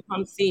y'all got to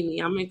come see me.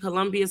 I'm in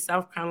Columbia,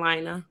 South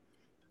Carolina.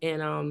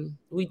 And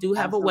we do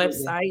have a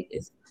website.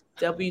 It's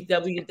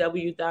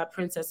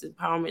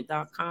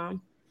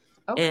www.princessempowerment.com.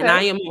 Okay. And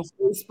I am on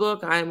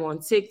Facebook. I am on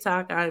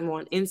TikTok. I am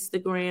on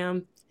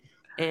Instagram.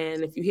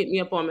 And if you hit me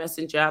up on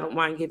Messenger, I don't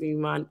mind giving you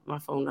my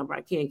phone number.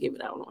 I can't give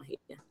it out on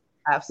here.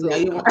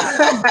 Absolutely.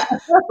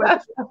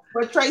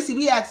 But Tracy,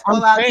 we ask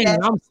all our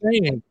guests.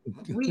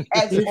 We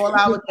ask all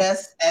our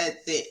guests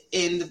at the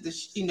end of the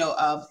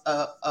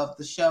of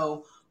the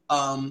show.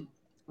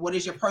 What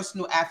is your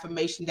personal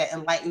affirmation that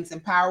enlightens,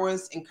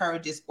 empowers,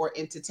 encourages, or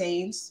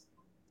entertains?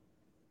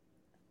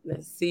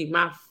 Let's see.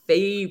 My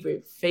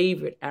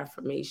favorite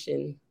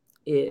affirmation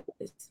is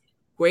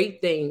great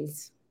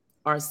things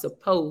are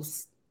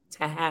supposed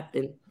to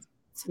happen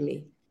to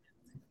me.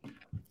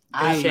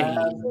 I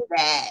love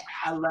that.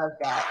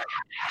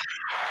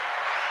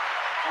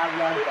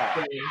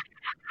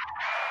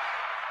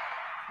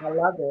 I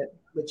love it.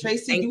 But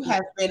Tracy, you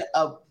have been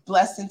a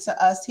blessing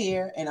to us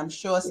here, and I'm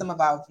sure some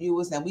of our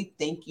viewers, and we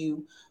thank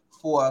you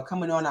for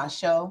coming on our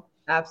show.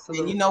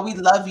 Absolutely. And we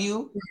love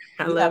you.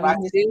 I love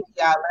you.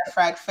 Our Left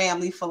Frag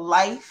family for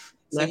life.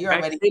 So you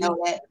already know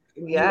that.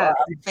 Yeah.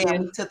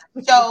 Family to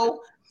the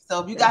show.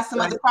 So if you got some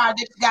other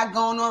projects you got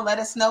going on, let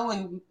us know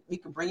and we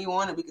can bring you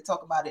on and we can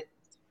talk about it.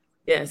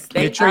 Yes.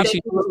 Thank you. Tracy,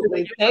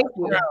 thank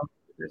you.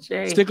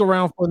 Stick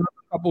around for another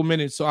couple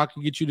minutes so I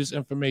can get you this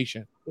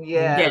information.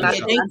 Yeah.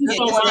 Thank you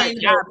so much.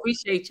 I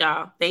appreciate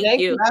y'all. Thank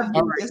you. Right.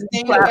 Just stay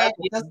in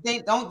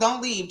the back.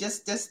 Don't leave.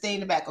 Just stay in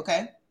the back,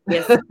 okay?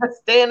 Yes.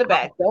 Stay in the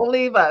back. Don't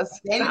leave us.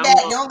 Stay in the back.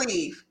 Don't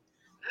leave.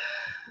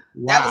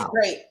 Wow.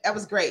 That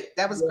was great.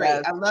 Yes.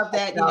 I love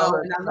that. And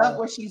I love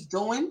what she's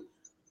doing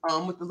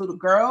with the little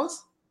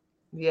girls.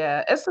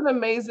 Yeah, it's an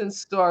amazing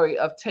story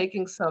of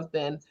taking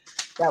something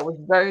that was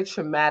very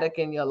traumatic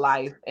in your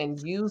life and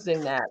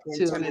using that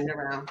to turn it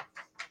around,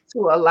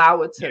 to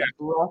allow it to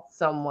bless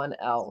someone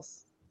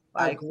else.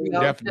 Like, and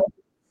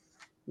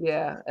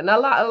a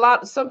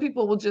lot. Some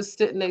people will just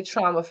sit in their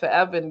trauma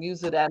forever and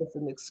use it as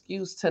an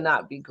excuse to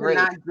not be great.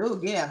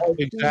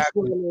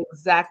 Exactly. The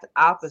exact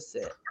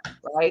opposite,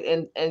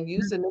 right? And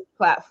using this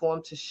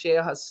platform to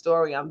share her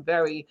story, I'm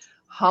very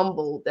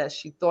humbled that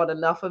she thought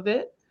enough of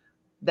it,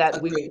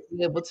 that we would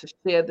be able to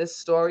share this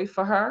story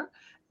for her.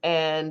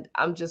 And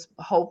I'm just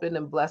hoping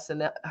and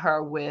blessing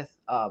her with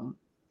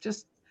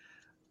just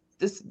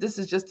this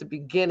is just the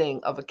beginning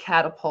of a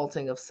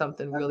catapulting of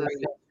something really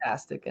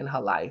fantastic in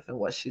her life and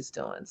what she's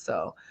doing.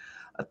 So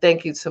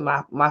thank you to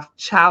my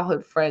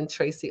childhood friend,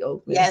 Tracy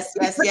Oakman. Yes.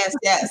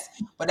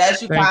 But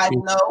as you guys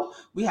know,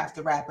 we have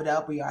to wrap it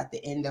up. We are at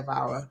the end of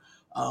our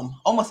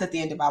almost at the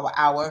end of our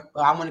hour,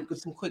 but I want to give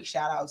some quick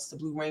shout outs to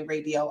Blue Rain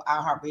Radio,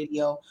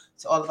 iHeartRadio,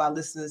 to all of our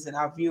listeners and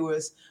our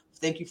viewers.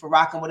 Thank you for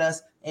rocking with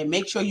us, and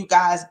make sure you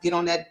guys get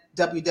on that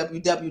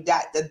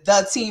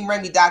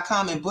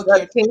www.theteamremy.com and book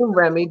your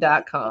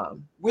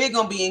teamremy.com. We're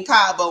going to be in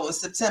Cabo in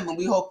September.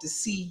 We hope to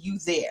see you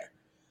there.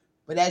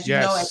 But as you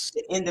know, at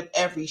the end of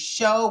every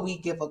show, we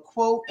give a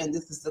quote, and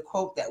this is the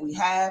quote that we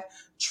have.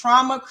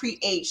 Trauma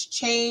creates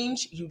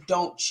change you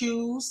don't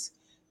choose.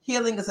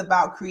 Healing is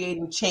about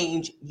creating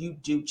change you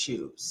do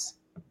choose.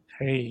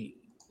 Hey.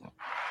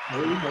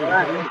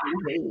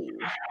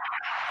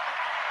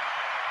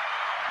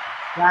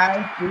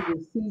 Guys, we will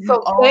see you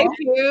so all. Thank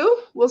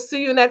you. We'll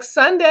see you next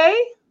Sunday.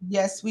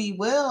 Yes, we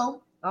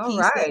will. All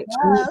Peace right.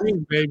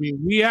 Baby,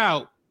 we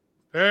out.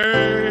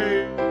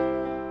 Hey.